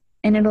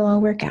 and it'll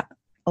all work out.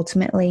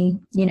 Ultimately,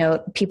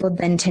 people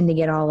then tend to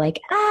get all like,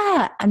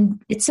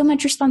 it's so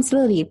much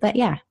responsibility. But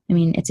yeah,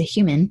 it's a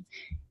human,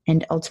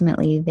 and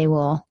ultimately they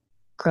will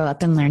grow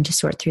up and learn to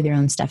sort through their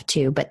own stuff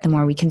too. But the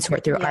more we can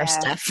sort through our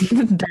stuff,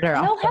 the better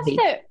off we'll be.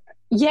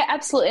 Yeah,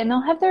 absolutely. And they'll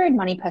have their own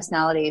money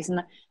personalities.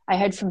 And I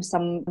heard from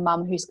some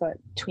mum who's got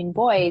twin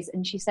boys,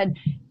 and she said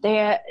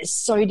they're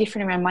so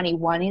different around money.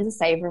 One is a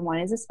saver and one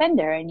is a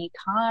spender, and you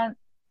can't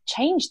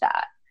change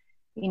that.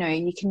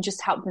 You can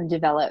just help them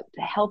develop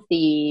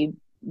healthy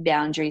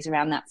boundaries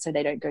around that so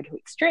they don't go to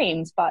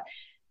extremes, but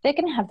they're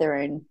going to have their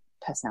own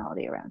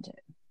personality around it.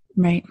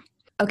 Right.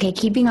 Okay,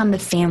 keeping on the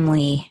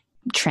family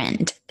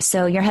trend.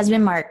 So your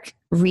husband, Mark,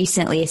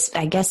 recently,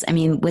 I guess,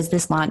 was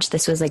this launch?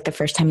 This was the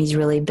first time he's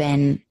really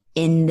been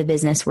in the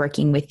business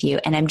working with you.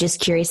 And I'm just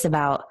curious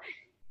about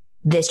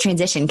this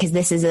transition, because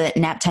this is a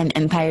Naptime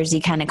Empires-y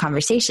kind of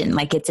conversation.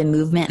 It's a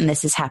movement, and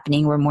this is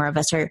happening where more of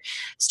us are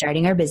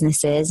starting our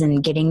businesses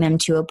and getting them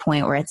to a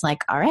point where it's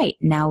all right,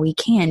 now we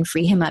can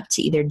free him up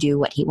to either do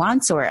what he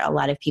wants, or a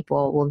lot of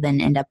people will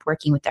then end up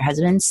working with their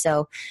husbands.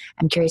 So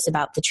I'm curious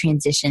about the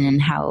transition and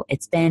how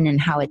it's been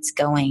and how it's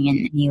going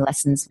and any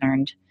lessons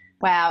learned.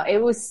 Wow, it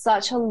was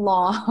such a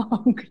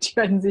long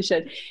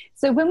transition.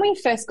 So when we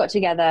first got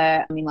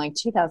together,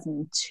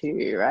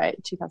 2002,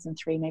 right?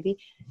 2003 maybe,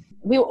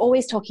 we were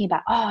always talking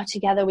about,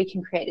 together we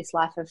can create this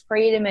life of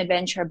freedom,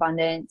 adventure,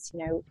 abundance.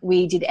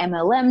 We did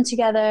MLM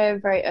together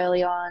very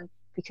early on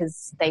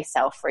because they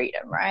sell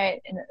freedom,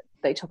 right? And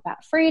they talk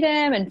about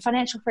freedom and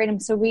financial freedom.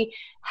 So we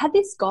had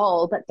this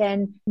goal, but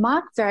then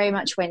Mark very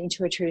much went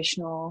into a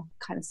traditional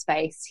kind of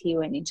space. He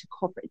went into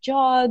corporate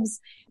jobs,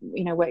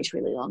 worked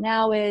really long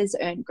hours,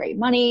 earned great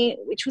money,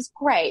 which was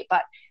great.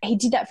 But he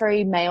did that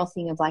very male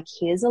thing of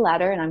here's a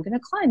ladder and I'm going to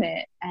climb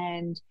it.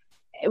 And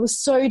it was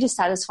so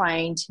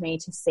dissatisfying to me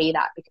to see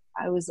that, because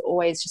I was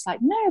always just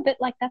no, but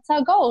that's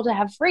our goal, to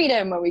have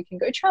freedom where we can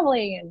go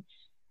traveling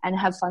and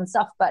have fun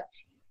stuff. But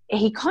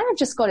he kind of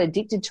just got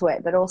addicted to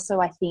it. But also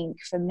I think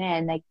for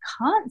men, they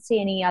can't see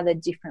any other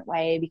different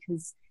way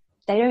because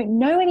they don't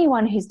know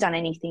anyone who's done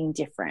anything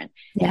different.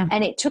 Yeah.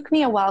 And it took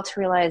me a while to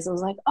realize, I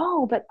was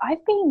but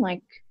I've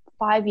been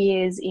 5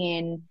 years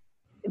in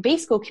B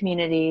school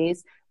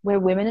communities where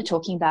women are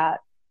talking about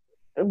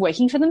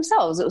working for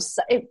themselves.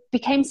 It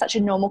became such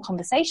a normal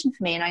conversation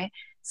for me. And I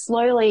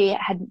slowly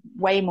had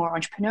way more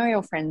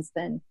entrepreneurial friends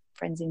than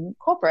friends in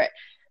corporate.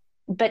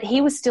 But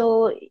he was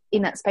still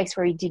in that space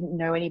where he didn't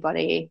know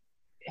anybody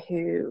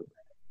who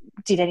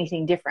did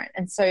anything different.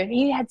 And so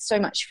he had so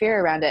much fear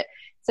around it.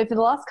 So for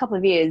the last couple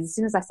of years, as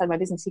soon as I started my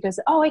business, he goes,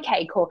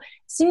 okay, cool.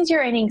 As soon as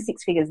you're earning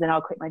 6 figures, then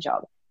I'll quit my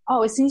job.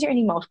 As soon as you're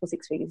earning multiple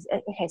 6 figures.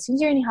 Okay, as soon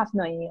as you're earning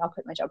 $500,000, I'll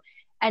quit my job.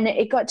 And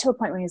it got to a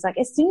point where he was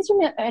as soon as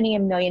you're earning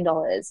 $1 million,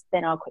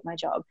 then I'll quit my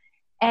job.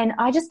 And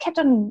I just kept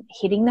on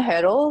hitting the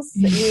hurdles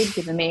that you had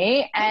given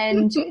me.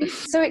 And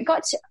so we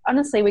got to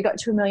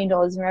 $1 million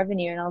in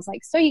revenue. And I was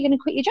so you're going to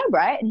quit your job,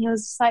 right? And he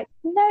was just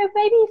no,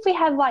 maybe if we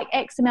have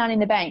X amount in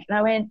the bank. And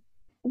I went,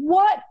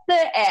 what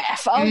the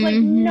F? I was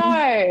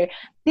no,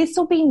 this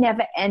will be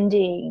never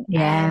ending.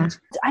 Yeah. And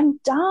I'm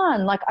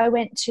done. I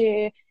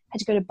had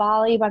to go to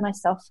Bali by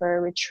myself for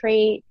a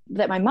retreat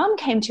that my mum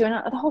came to. And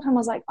the whole time I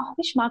was I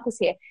wish Mark was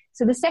here.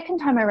 So the second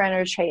time I ran a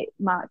retreat,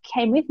 Mark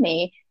came with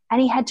me. And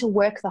he had to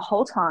work the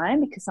whole time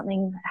because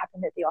something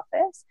happened at the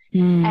office.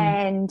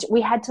 And we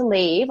had to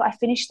leave. I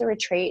finished the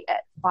retreat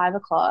at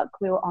 5:00.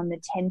 We were on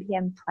the 10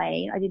 p.m.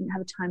 plane. I didn't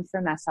have time for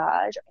a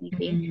massage or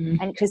anything.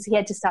 And because he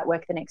had to start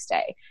work the next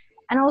day.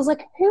 And I was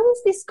who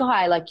is this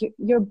guy?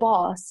 Your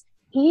boss.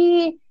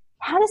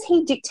 How does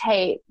he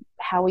dictate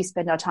how we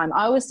spend our time?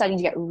 I was starting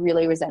to get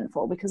really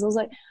resentful because I was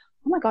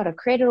oh my God, I've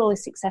created all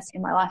this success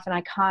in my life and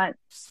I can't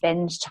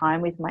spend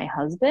time with my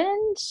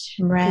husband.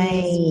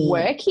 Right. Who's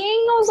working.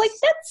 I was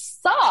that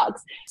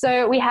sucks.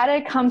 So we had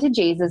a come to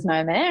Jesus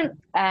moment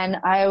and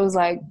I was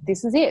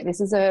this is it.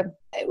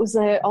 It was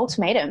an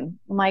ultimatum.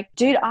 I'm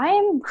dude, I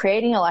am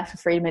creating a life of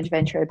freedom,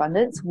 adventure,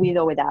 abundance with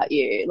or without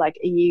you. Are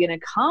you going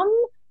to come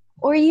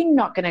or are you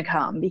not going to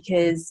come?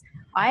 Because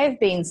I have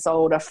been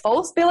sold a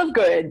false bill of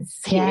goods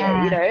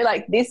here,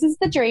 this is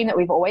the dream that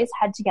we've always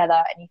had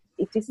together. And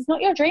if this is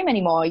not your dream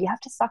anymore, you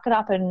have to suck it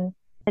up and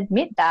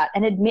admit that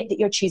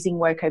you're choosing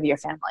work over your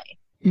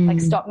family.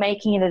 Stop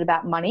making it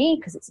about money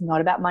because it's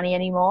not about money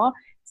anymore.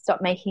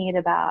 Stop making it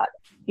about,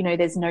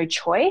 there's no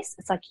choice.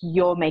 It's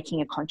you're making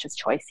a conscious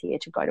choice here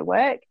to go to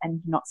work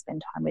and not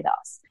spend time with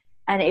us.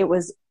 And it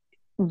was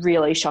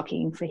really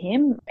shocking for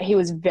him. He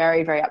was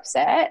very, very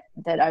upset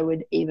that I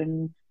would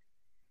even,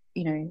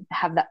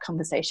 have that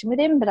conversation with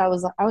him. But I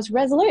was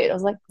resolute. I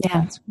was like,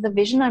 that's the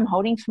vision I'm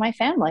holding for my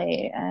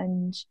family.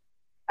 And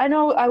I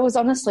know I was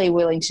honestly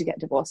willing to get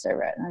divorced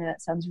over it. I know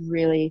that sounds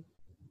really,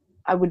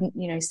 I wouldn't,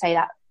 say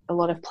that a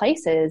lot of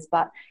places,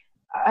 but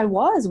I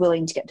was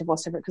willing to get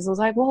divorced over it because I was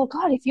like, well,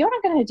 God, if you're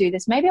not going to do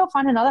this, maybe I'll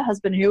find another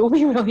husband who will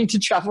be willing to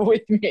travel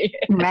with me.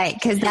 Right.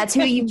 Because that's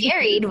who you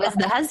married, was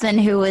the husband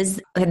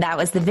that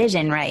was the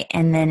vision. Right.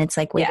 And then it's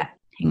like, wait,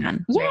 hang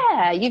on.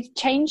 Yeah. You've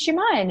changed your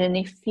mind. And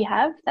if you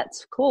have,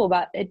 that's cool,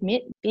 but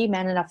be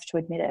man enough to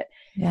admit it.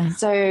 Yeah.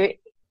 So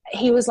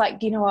he was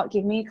like, you know what,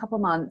 give me a couple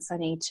of months. I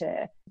need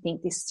to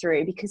think this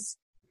through, because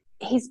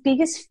his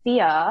biggest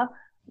fear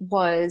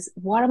was,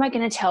 what am I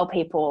going to tell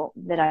people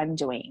that I'm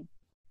doing?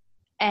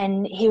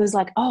 And he was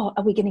like, oh,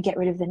 are we going to get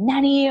rid of the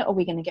nanny? Are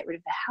we going to get rid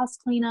of the house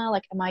cleaner?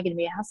 Like, am I going to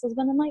be a house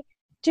husband? I'm like,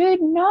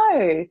 dude,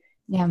 no.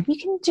 Yeah. You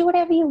can do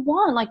whatever you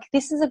want. Like,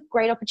 this is a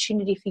great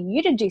opportunity for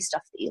you to do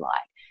stuff that you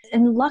like.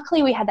 And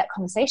luckily we had that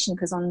conversation,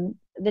 because on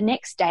the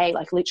next day,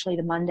 like literally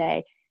the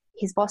Monday,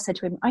 his boss said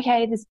to him,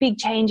 okay, there's big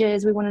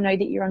changes. We want to know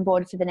that you're on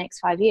board for the next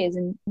 5 years.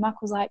 And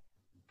Mark was like,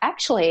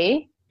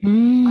 actually,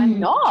 I'm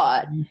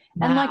not. Wow.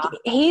 And like,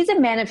 he's a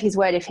man of his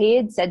word. If he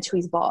had said to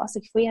his boss,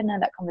 like if we hadn't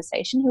had that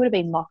conversation, he would have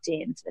been locked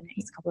in for the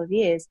next couple of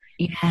years.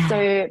 Yeah.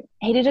 So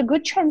he did a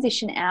good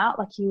transition out.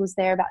 Like, he was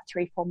there about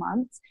 3-4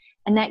 months,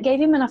 and that gave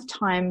him enough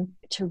time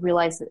to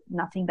realize that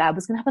nothing bad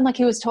was going to happen. Like,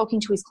 he was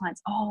talking to his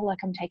clients, oh, like,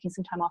 I'm taking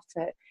some time off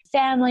for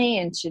family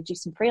and to do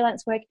some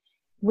freelance work.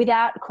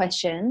 Without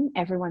question,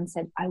 everyone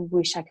said, I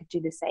wish I could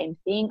do the same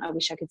thing. I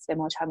wish I could spend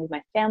more time with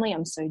my family.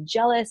 I'm so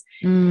jealous.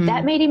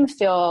 That made him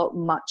feel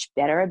much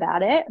better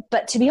about it.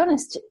 But to be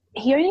honest,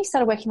 he only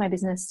started working my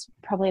business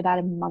probably about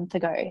a month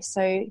ago.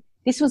 So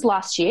this was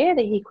last year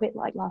that he quit,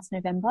 like last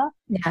November.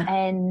 Yeah.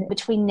 And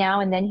between now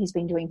and then, he's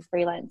been doing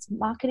freelance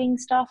marketing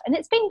stuff. And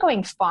it's been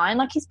going fine.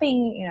 Like, he's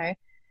been,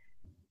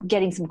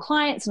 getting some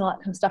clients and all that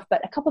kind of stuff.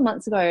 But a couple of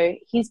months ago,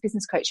 his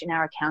business coach and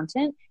our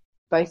accountant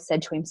both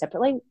said to him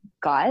separately,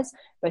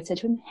 both said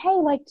to him, hey,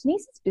 like,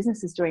 Denise's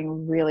business is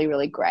doing really,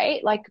 really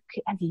great. Like,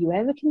 have you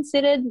ever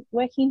considered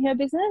working in her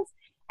business?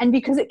 And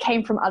because it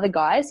came from other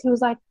guys, he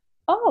was like,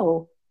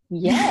 oh,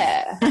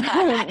 yeah,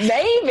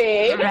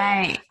 maybe.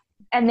 Right.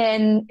 And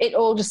then it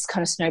all just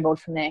kind of snowballed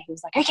from there. He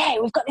was like, okay,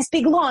 we've got this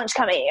big launch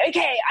coming.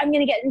 Okay, I'm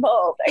going to get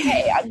involved.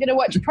 Okay, I'm going to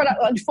watch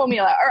product launch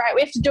formula. All right,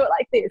 we have to do it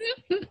like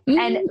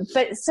this.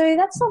 But so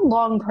that's a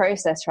long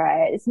process,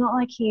 right? It's not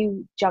like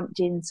he jumped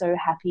in so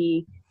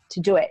happy to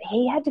do it.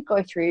 He had to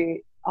go through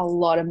a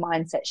lot of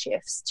mindset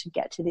shifts to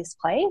get to this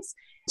place,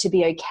 to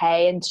be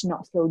okay and to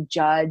not feel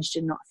judged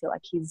and not feel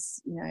like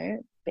he's,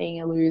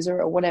 being a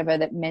loser or whatever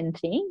that men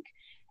think.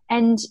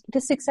 And the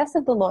success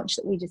of the launch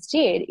that we just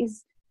did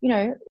is,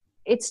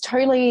 it's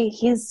totally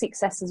his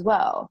success as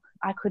well.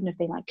 I couldn't have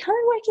been like, come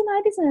and work in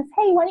my business.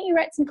 Hey, why don't you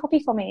write some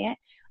copy for me?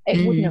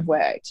 It wouldn't have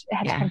worked. It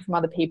had to come from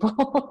other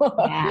people.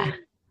 Yeah.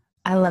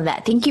 I love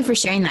that. Thank you for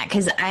sharing that,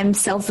 because I'm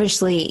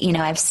selfishly,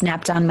 I've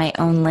snapped on my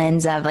own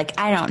lens of like,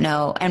 I don't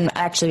know. And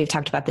actually we've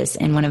talked about this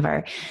in one of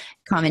our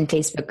common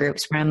Facebook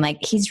groups where I'm like,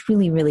 he's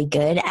really, really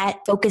good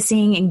at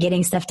focusing and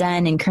getting stuff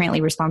done, and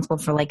currently responsible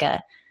for like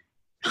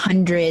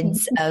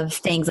hundreds of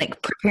things, like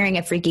preparing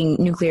a freaking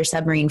nuclear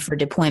submarine for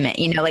deployment,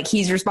 like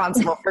he's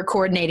responsible for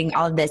coordinating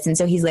all of this. And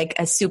so he's like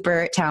a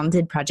super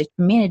talented project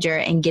manager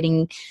and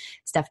getting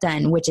stuff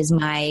done, which is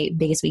my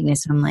biggest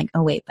weakness. And I'm like,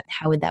 oh wait, but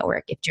how would that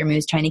work if Jeremy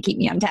was trying to keep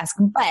me on task?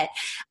 But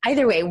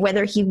either way,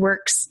 whether he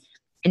works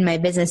in my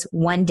business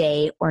one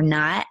day or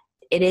not,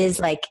 it is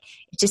like,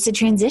 it's just a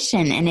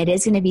transition, and it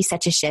is going to be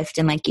such a shift.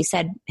 And like you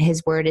said,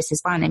 his word is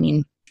his bond. I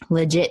mean,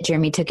 legit,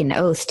 Jeremy took an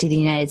oath to the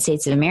United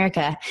States of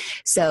America.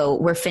 So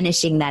we're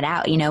finishing that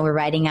out, we're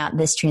writing out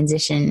this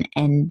transition,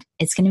 and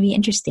it's going to be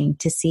interesting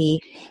to see.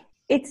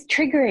 It's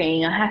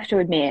triggering, I have to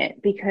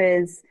admit,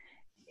 because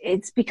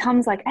it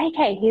becomes like,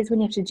 okay, here's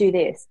when you have to do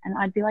this. And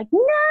I'd be like,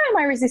 no,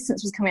 my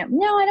resistance was coming up.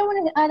 No, I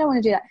don't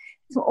want to do that.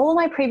 So all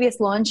my previous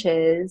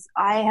launches,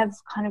 I have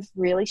kind of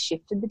really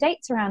shifted the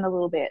dates around a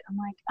little bit. I'm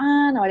like,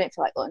 no, I don't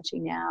feel like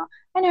launching now.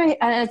 I know,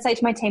 and I'd say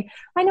to my team,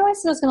 I know I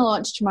said I was going to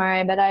launch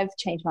tomorrow, but I've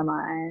changed my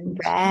mind.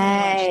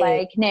 Right.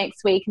 Like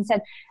next week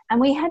instead.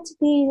 And we had to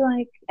be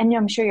like, and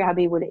I'm sure your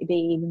hubby would be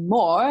even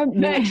more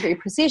military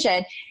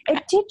precision.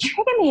 It did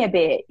trigger me a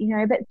bit,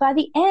 but by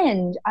the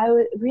end, I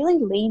really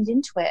leaned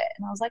into it.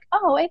 And I was like,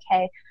 oh,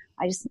 okay.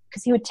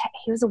 Because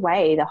he was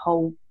away the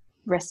whole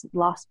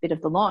last bit of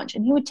the launch,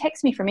 and he would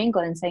text me from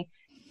England and say,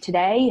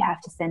 today you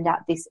have to send out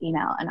this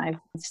email, and I've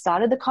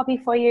started the copy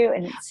for you,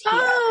 and it's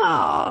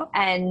here.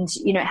 And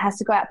it has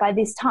to go out by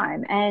this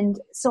time. And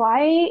so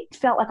I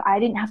felt like I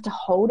didn't have to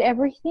hold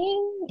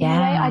everything.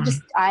 Yeah.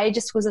 I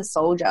just was a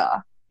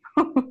soldier.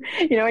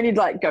 And he'd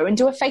like, go and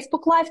do a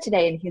Facebook Live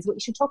today, and here's what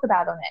you should talk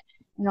about on it.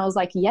 And I was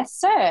like, yes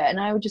sir, and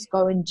I would just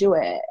go and do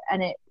it.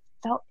 And it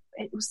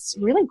was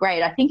really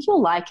great. I think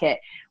you'll like it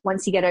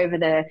once you get over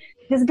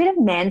there's a bit of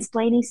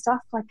mansplaining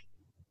stuff. Like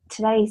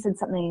today he said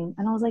something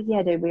and I was like,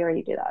 yeah, dude, we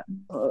already do that.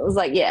 I was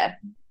like, yeah,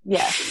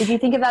 Yeah. Did you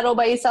think of that all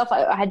by yourself?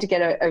 I had to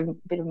get a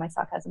bit of my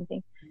sarcasm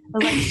thing. I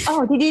was like,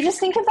 oh, did you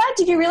just think of that?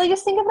 Did you really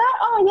just think of that?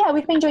 Oh, yeah,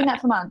 we've been doing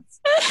that for months.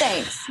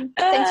 Thanks.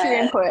 Thanks for your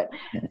input.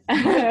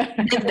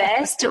 The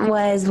best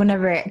was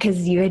whenever,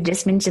 because you had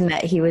just mentioned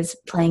that he was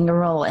playing a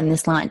role in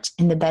this launch,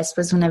 and the best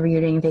was whenever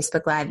you're doing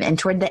Facebook Live, and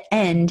toward the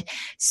end,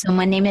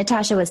 someone named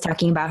Natasha was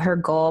talking about her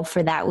goal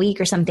for that week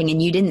or something, and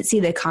you didn't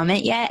see the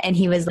comment yet, and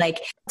he was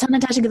like, tell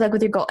Natasha good luck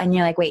with your goal, and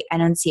you're like, wait, I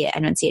don't see it.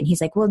 And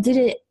he's like, well, did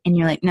it? And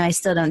you're like, no, I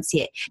still don't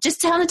see it. Just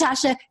tell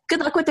Natasha good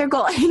luck with their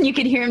goal. And you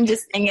could hear him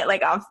just saying it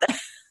like off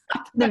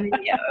the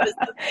video.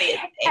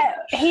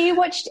 He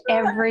watched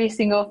every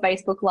single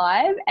Facebook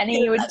Live, and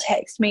he would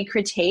text me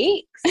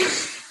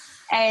critiques.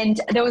 And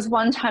there was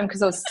one time,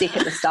 because I was sick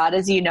at the start,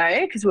 as you know,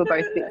 because we were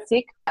both a bit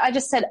sick, I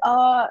just said,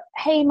 oh,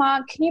 hey,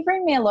 Mark, can you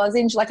bring me a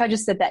lozenge? Like, I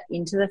just said that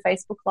into the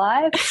Facebook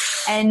Live.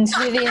 And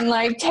within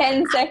like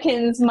 10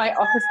 seconds, my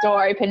office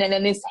door opened, and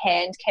then this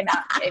hand came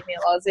out and gave me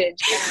a lozenge.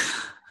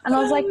 And I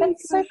was like,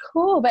 that's so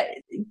cool. But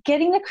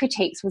getting the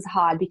critiques was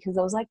hard, because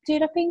I was like,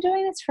 dude, I've been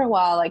doing this for a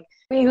while. Like,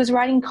 he was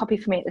writing copy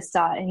for me at the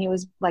start, and he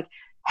was like,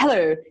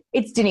 hello,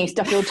 it's Denise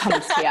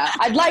Duffield-Thomas here.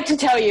 I'd like to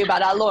tell you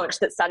about our launch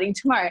that's starting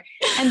tomorrow.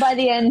 And by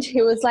the end,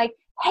 he was like,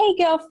 hey,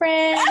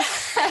 girlfriend,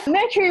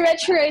 Mercury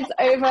retrograde's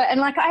over. And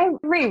like, I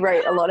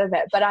rewrote a lot of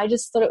it, but I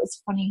just thought it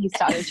was funny. He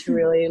started to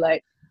really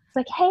like,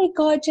 hey,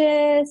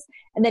 gorgeous.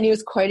 And then he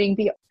was quoting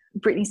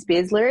Britney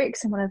Spears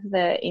lyrics in one of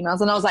the emails,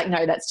 and I was like,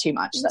 no, that's too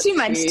much. That's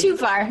too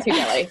far. Too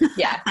early.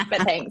 Yeah,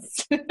 but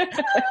thanks.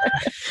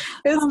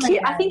 It was cute.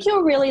 I think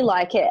you'll really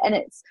like it, and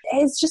it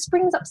just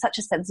brings up such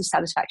a sense of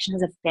satisfaction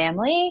as a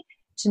family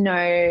to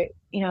know,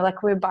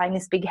 like, we're buying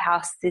this big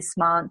house this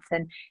month,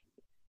 and,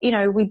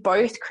 we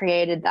both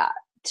created that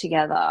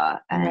together,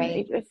 and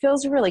right. it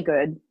feels really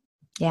good.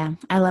 Yeah,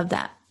 I love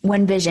that.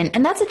 One vision.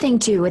 And that's the thing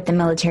too with the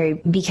military,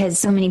 because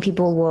so many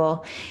people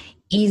will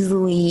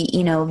easily,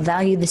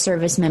 value the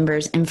service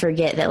members and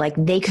forget that like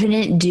they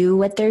couldn't do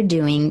what they're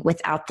doing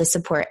without the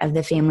support of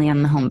the family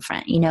on the home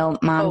front,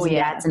 moms and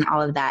dads and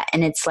all of that.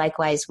 And it's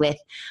likewise with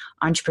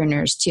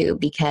entrepreneurs too,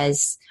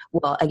 because,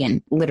 well,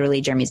 again,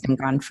 literally Jeremy's been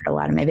gone for a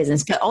lot of my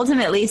business, but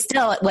ultimately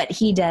still what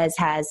he does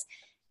has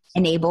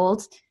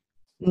enabled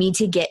me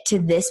to get to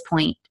this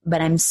point.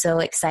 But I'm so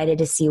excited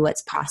to see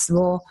what's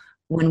possible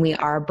when we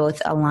are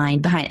both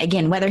aligned behind,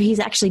 again, whether he's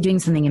actually doing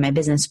something in my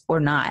business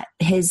or not,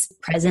 his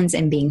presence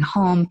and being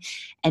home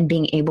and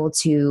being able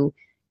to,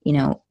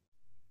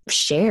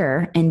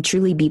 share and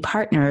truly be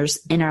partners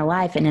in our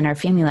life and in our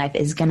family life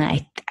is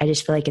I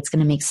just feel like it's going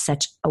to make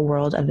such a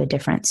world of a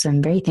difference. So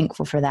I'm very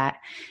thankful for that.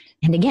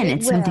 And again,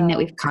 it's something that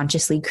we've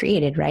consciously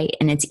created, right?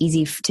 And it's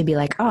easy to be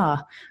like,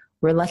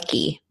 we're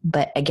lucky.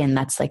 But again,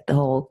 that's like the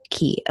whole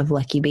key of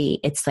Lucky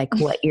Bee. It's like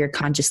what you're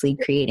consciously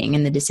creating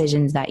and the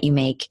decisions that you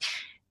make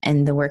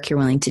and the work you're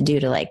willing to do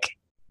to like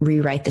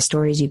rewrite the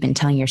stories you've been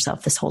telling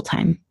yourself this whole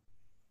time.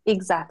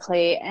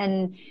 Exactly.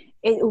 And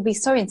it will be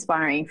so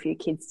inspiring for your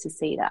kids to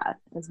see that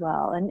as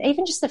well. And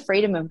even just the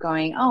freedom of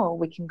going,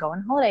 we can go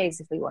on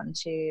holidays if we want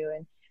to.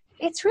 And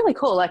it's really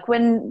cool. Like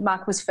when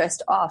Mark was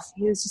first off,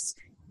 he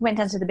went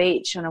down to the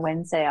beach on a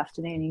Wednesday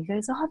afternoon. He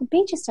goes, the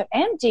beach is so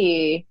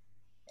empty.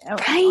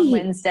 Right. On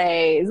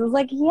Wednesdays. I was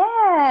like,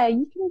 yeah,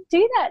 you can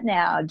do that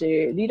now,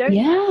 dude. You don't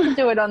have to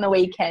do it on the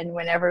weekend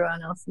when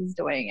everyone else is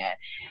doing it.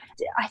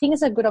 I think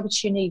it's a good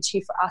opportunity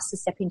too for us to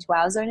step into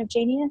our zone of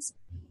genius,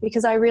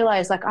 because I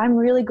realize like I'm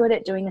really good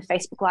at doing the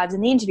Facebook Lives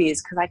and the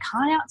interviews because I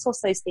can't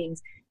outsource those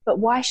things. But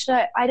why should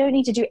I don't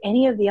need to do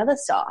any of the other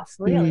stuff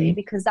really,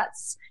 because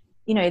that's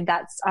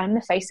I'm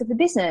the face of the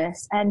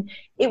business. And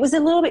it was a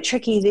little bit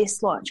tricky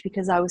this launch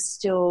because I was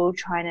still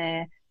trying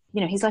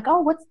to, he's like,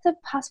 what's the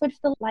password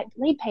for the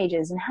lead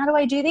pages? And how do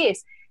I do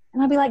this?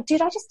 And I'll be like,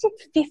 dude, I just did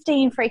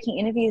 15 freaking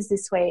interviews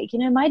this week.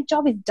 My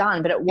job is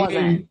done, but it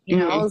wasn't.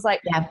 I was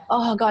like,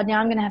 oh God, now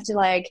I'm going to have to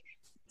like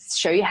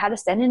show you how to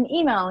send an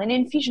email in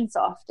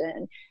Infusionsoft.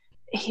 And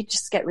he'd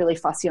just get really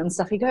fussy on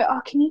stuff. He'd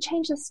go, can you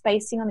change the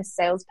spacing on a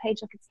sales page?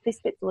 Like this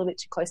bit's a little bit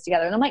too close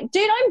together. And I'm like,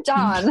 dude, I'm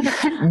done.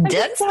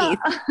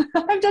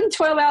 I've done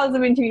 12 hours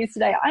of interviews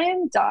today. I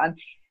am done.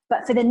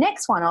 But for the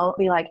next one, I'll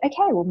be like,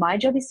 okay, well, my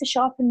job is to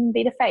show up and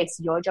be the face.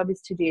 Your job is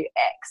to do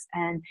X.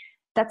 And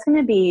that's going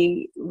to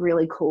be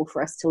really cool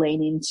for us to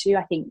lean into,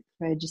 I think,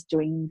 for just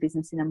doing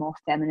business in a more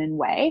feminine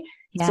way.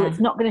 Yeah. So it's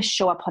not going to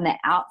show up on the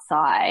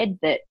outside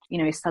that,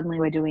 suddenly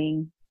we're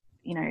doing,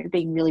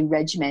 being really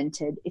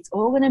regimented. It's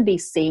all going to be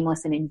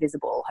seamless and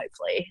invisible,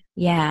 hopefully.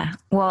 Yeah.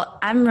 Well,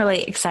 I'm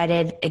really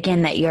excited,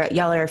 again, that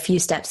y'all are a few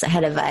steps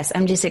ahead of us.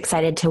 I'm just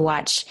excited to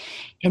watch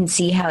and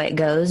see how it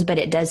goes. But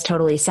it does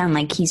totally sound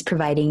like he's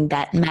providing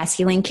that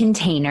masculine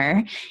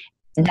container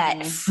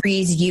that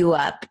frees you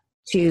up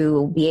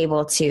to be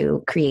able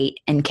to create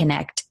and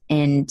connect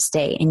and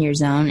stay in your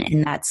zone.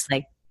 And that's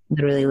like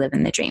literally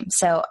living the dream.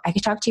 So I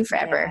could talk to you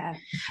forever. Yeah.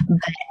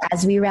 But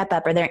as we wrap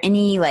up, are there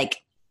any like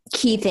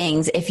key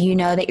things, if you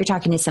know that you're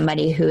talking to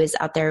somebody who is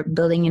out there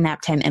building a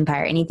naptime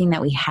empire, anything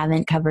that we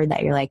haven't covered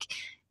that you're like,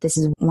 this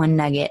is one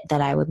nugget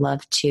that I would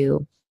love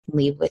to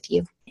leave with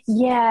you?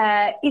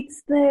 Yeah,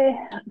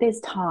 there's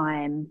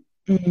time.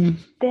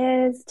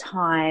 There's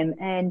time.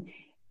 And,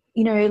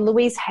 you know,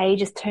 Louise Hay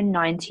just turned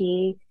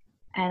 90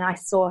 and I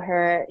saw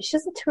her. She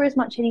doesn't tour as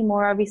much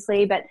anymore,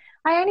 obviously, but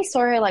I only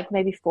saw her like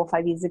maybe 4 or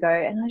 5 years ago.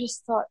 And I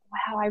just thought,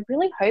 wow, I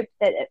really hope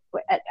that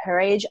at her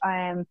age,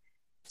 I am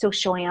still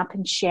showing up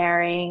and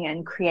sharing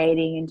and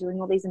creating and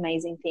doing all these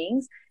amazing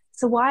things.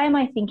 So why am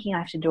I thinking I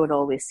have to do it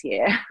all this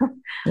year?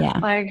 Yeah.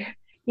 Like,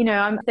 you know,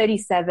 I'm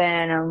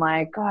 37. I'm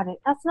like, God,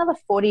 that's another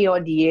 40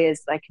 odd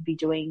years that I could be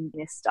doing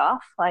this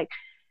stuff. Like,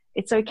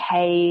 it's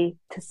okay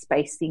to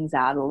space things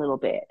out a little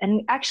bit.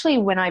 And actually,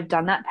 when I've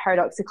done that,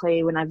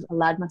 paradoxically, when I've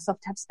allowed myself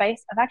to have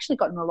space, I've actually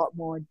gotten a lot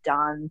more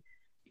done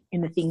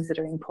in the things that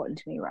are important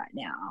to me right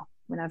now,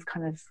 when I've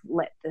kind of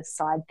let the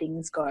side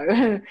things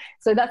go.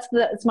 So that's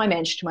my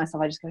mantra to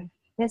myself. I just go,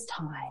 there's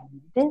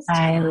time.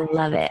 I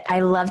love it.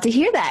 I love to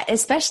hear that,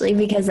 especially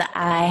because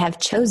I have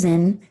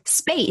chosen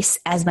space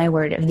as my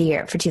word of the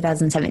year for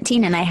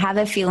 2017. And I have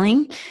a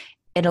feeling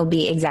it'll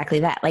be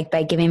exactly that. Like,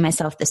 by giving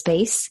myself the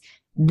space,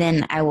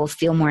 then I will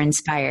feel more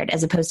inspired,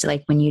 as opposed to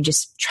like when you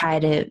just try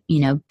to, you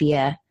know, be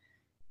a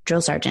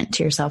drill sergeant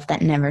to yourself.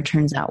 That never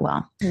turns out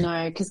well.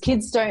 No, because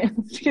kids don't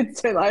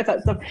like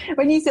that stuff.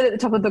 When you said at the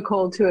top of the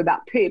call too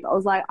about poop, I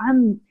was like,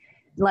 I'm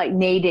like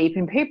knee deep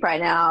in poop right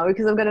now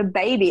because I've got a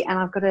baby and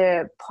I've got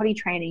a potty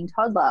training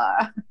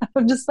toddler.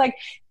 I'm just like,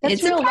 that's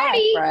it's real a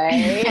party. life,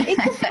 right?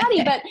 It's a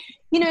party, but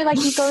you know, like,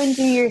 you go and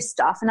do your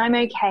stuff, and I'm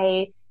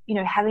okay, you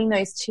know, having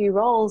those two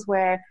roles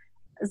where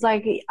it's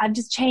like I've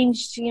just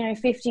changed, you know,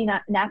 50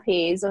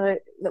 nappies, or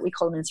that we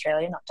call them in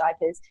Australia, not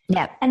diapers.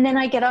 Yeah. And then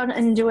I get on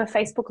and do a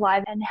Facebook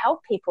Live and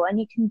help people. And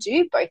you can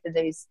do both of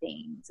those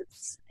things.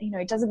 It's, you know,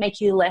 it doesn't make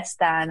you less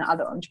than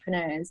other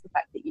entrepreneurs, the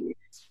fact that you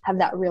have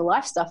that real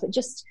life stuff.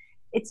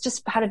 It's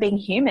just part of being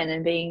human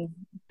and being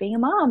a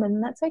mom,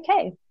 and that's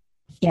okay.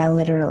 Yeah,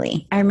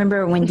 literally. I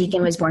remember when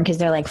Deacon was born, because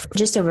they're like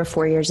just over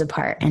 4 years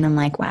apart. And I'm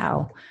like,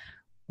 wow,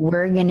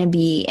 we're going to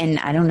be, and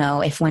I don't know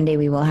if one day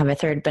we will have a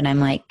third, but I'm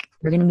like,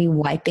 we're going to be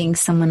wiping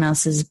someone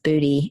else's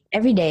booty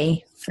every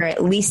day for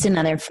at least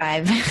another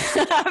 5 years.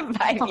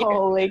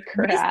 Holy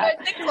crap.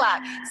 The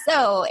clock.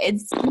 So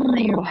it's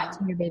you're back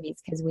to your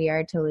babies, because we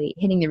are totally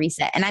hitting the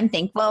reset. And I'm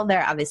thankful.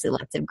 There are obviously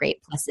lots of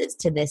great pluses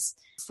to this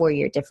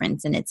 4-year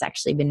difference, and it's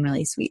actually been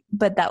really sweet.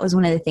 But that was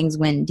one of the things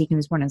when Deacon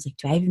was born. I was like,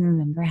 do I even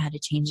remember how to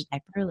change a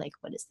diaper? Like,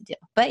 what is the deal?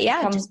 But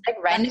yeah, just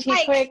like run the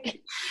bike.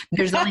 Quick.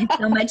 There's only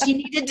so much you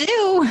need to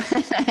do.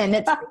 And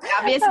it's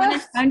obvious when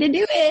it's time to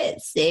do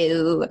it.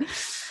 So...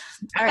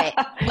 All right.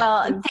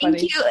 Well,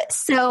 thank you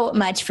so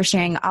much for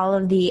sharing all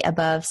of the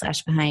above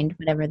 / behind,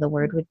 whatever the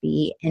word would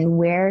be. And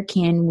where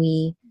can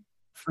we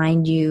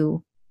find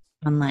you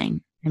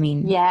online? I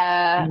mean,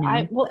 yeah,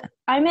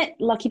 I'm at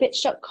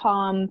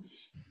luckybitch.com,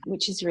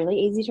 which is really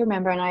easy to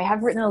remember. And I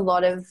have written a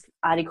lot of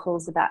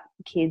articles about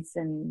kids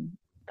and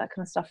that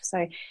kind of stuff.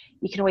 So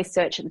you can always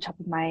search at the top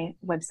of my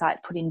website,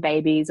 put in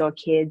babies or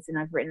kids, and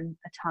I've written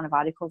a ton of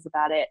articles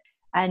about it.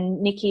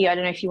 And Nikki, I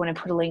don't know if you want to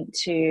put a link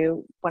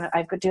to one.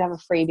 I've got to have a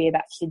freebie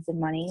about kids and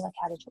money, like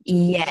how to talk to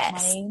kids about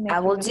money. Maybe I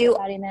will do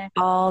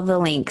all the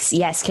links.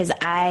 Yes, because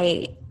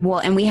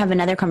and we have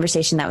another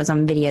conversation that was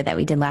on video that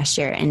we did last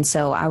year. And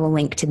so I will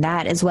link to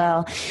that as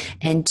well,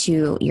 and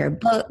to your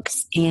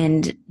books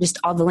and just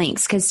all the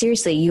links. Because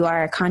seriously, you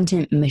are a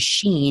content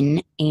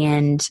machine,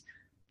 and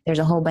there's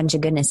a whole bunch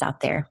of goodness out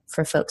there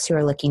for folks who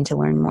are looking to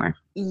learn more.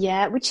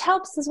 Yeah, which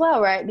helps as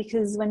well, right?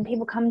 Because when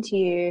people come to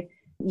you,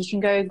 you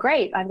can go,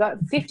 great, I've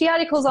got 50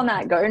 articles on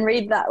that. Go and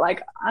read that.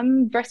 Like,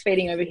 I'm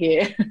breastfeeding over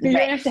here. You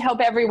don't have to help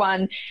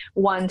everyone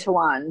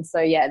one-to-one.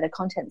 So, yeah, the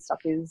content stuff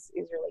is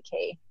really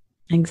key.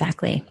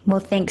 Exactly. Well,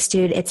 thanks,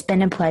 dude. It's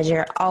been a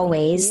pleasure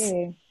always.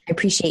 I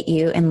appreciate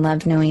you and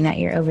love knowing that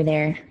you're over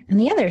there on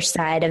the other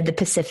side of the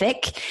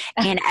Pacific.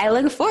 And I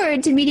look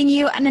forward to meeting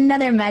you on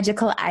another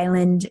magical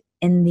island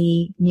in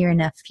the near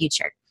enough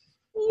future.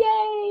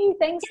 Yay.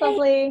 Thanks,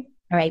 lovely.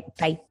 All right.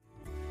 Bye.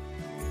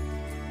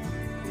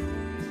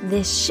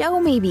 This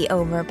show may be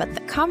over, but the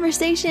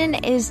conversation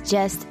is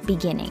just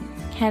beginning.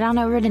 Head on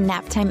over to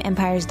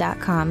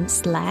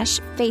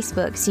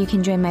naptimeempires.com/Facebook so you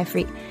can join my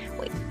free...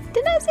 Wait,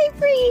 did I say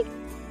free?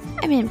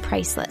 I meant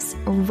priceless,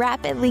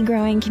 rapidly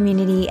growing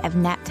community of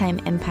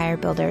Naptime Empire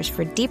builders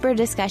for deeper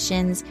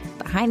discussions,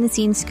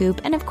 behind-the-scenes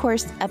scoop, and of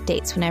course,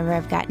 updates whenever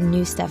I've got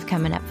new stuff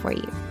coming up for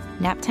you.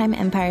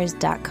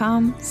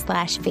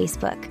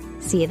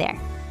 naptimeempires.com/Facebook. See you there.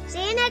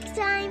 See you next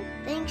time.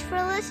 Thanks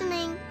for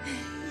listening.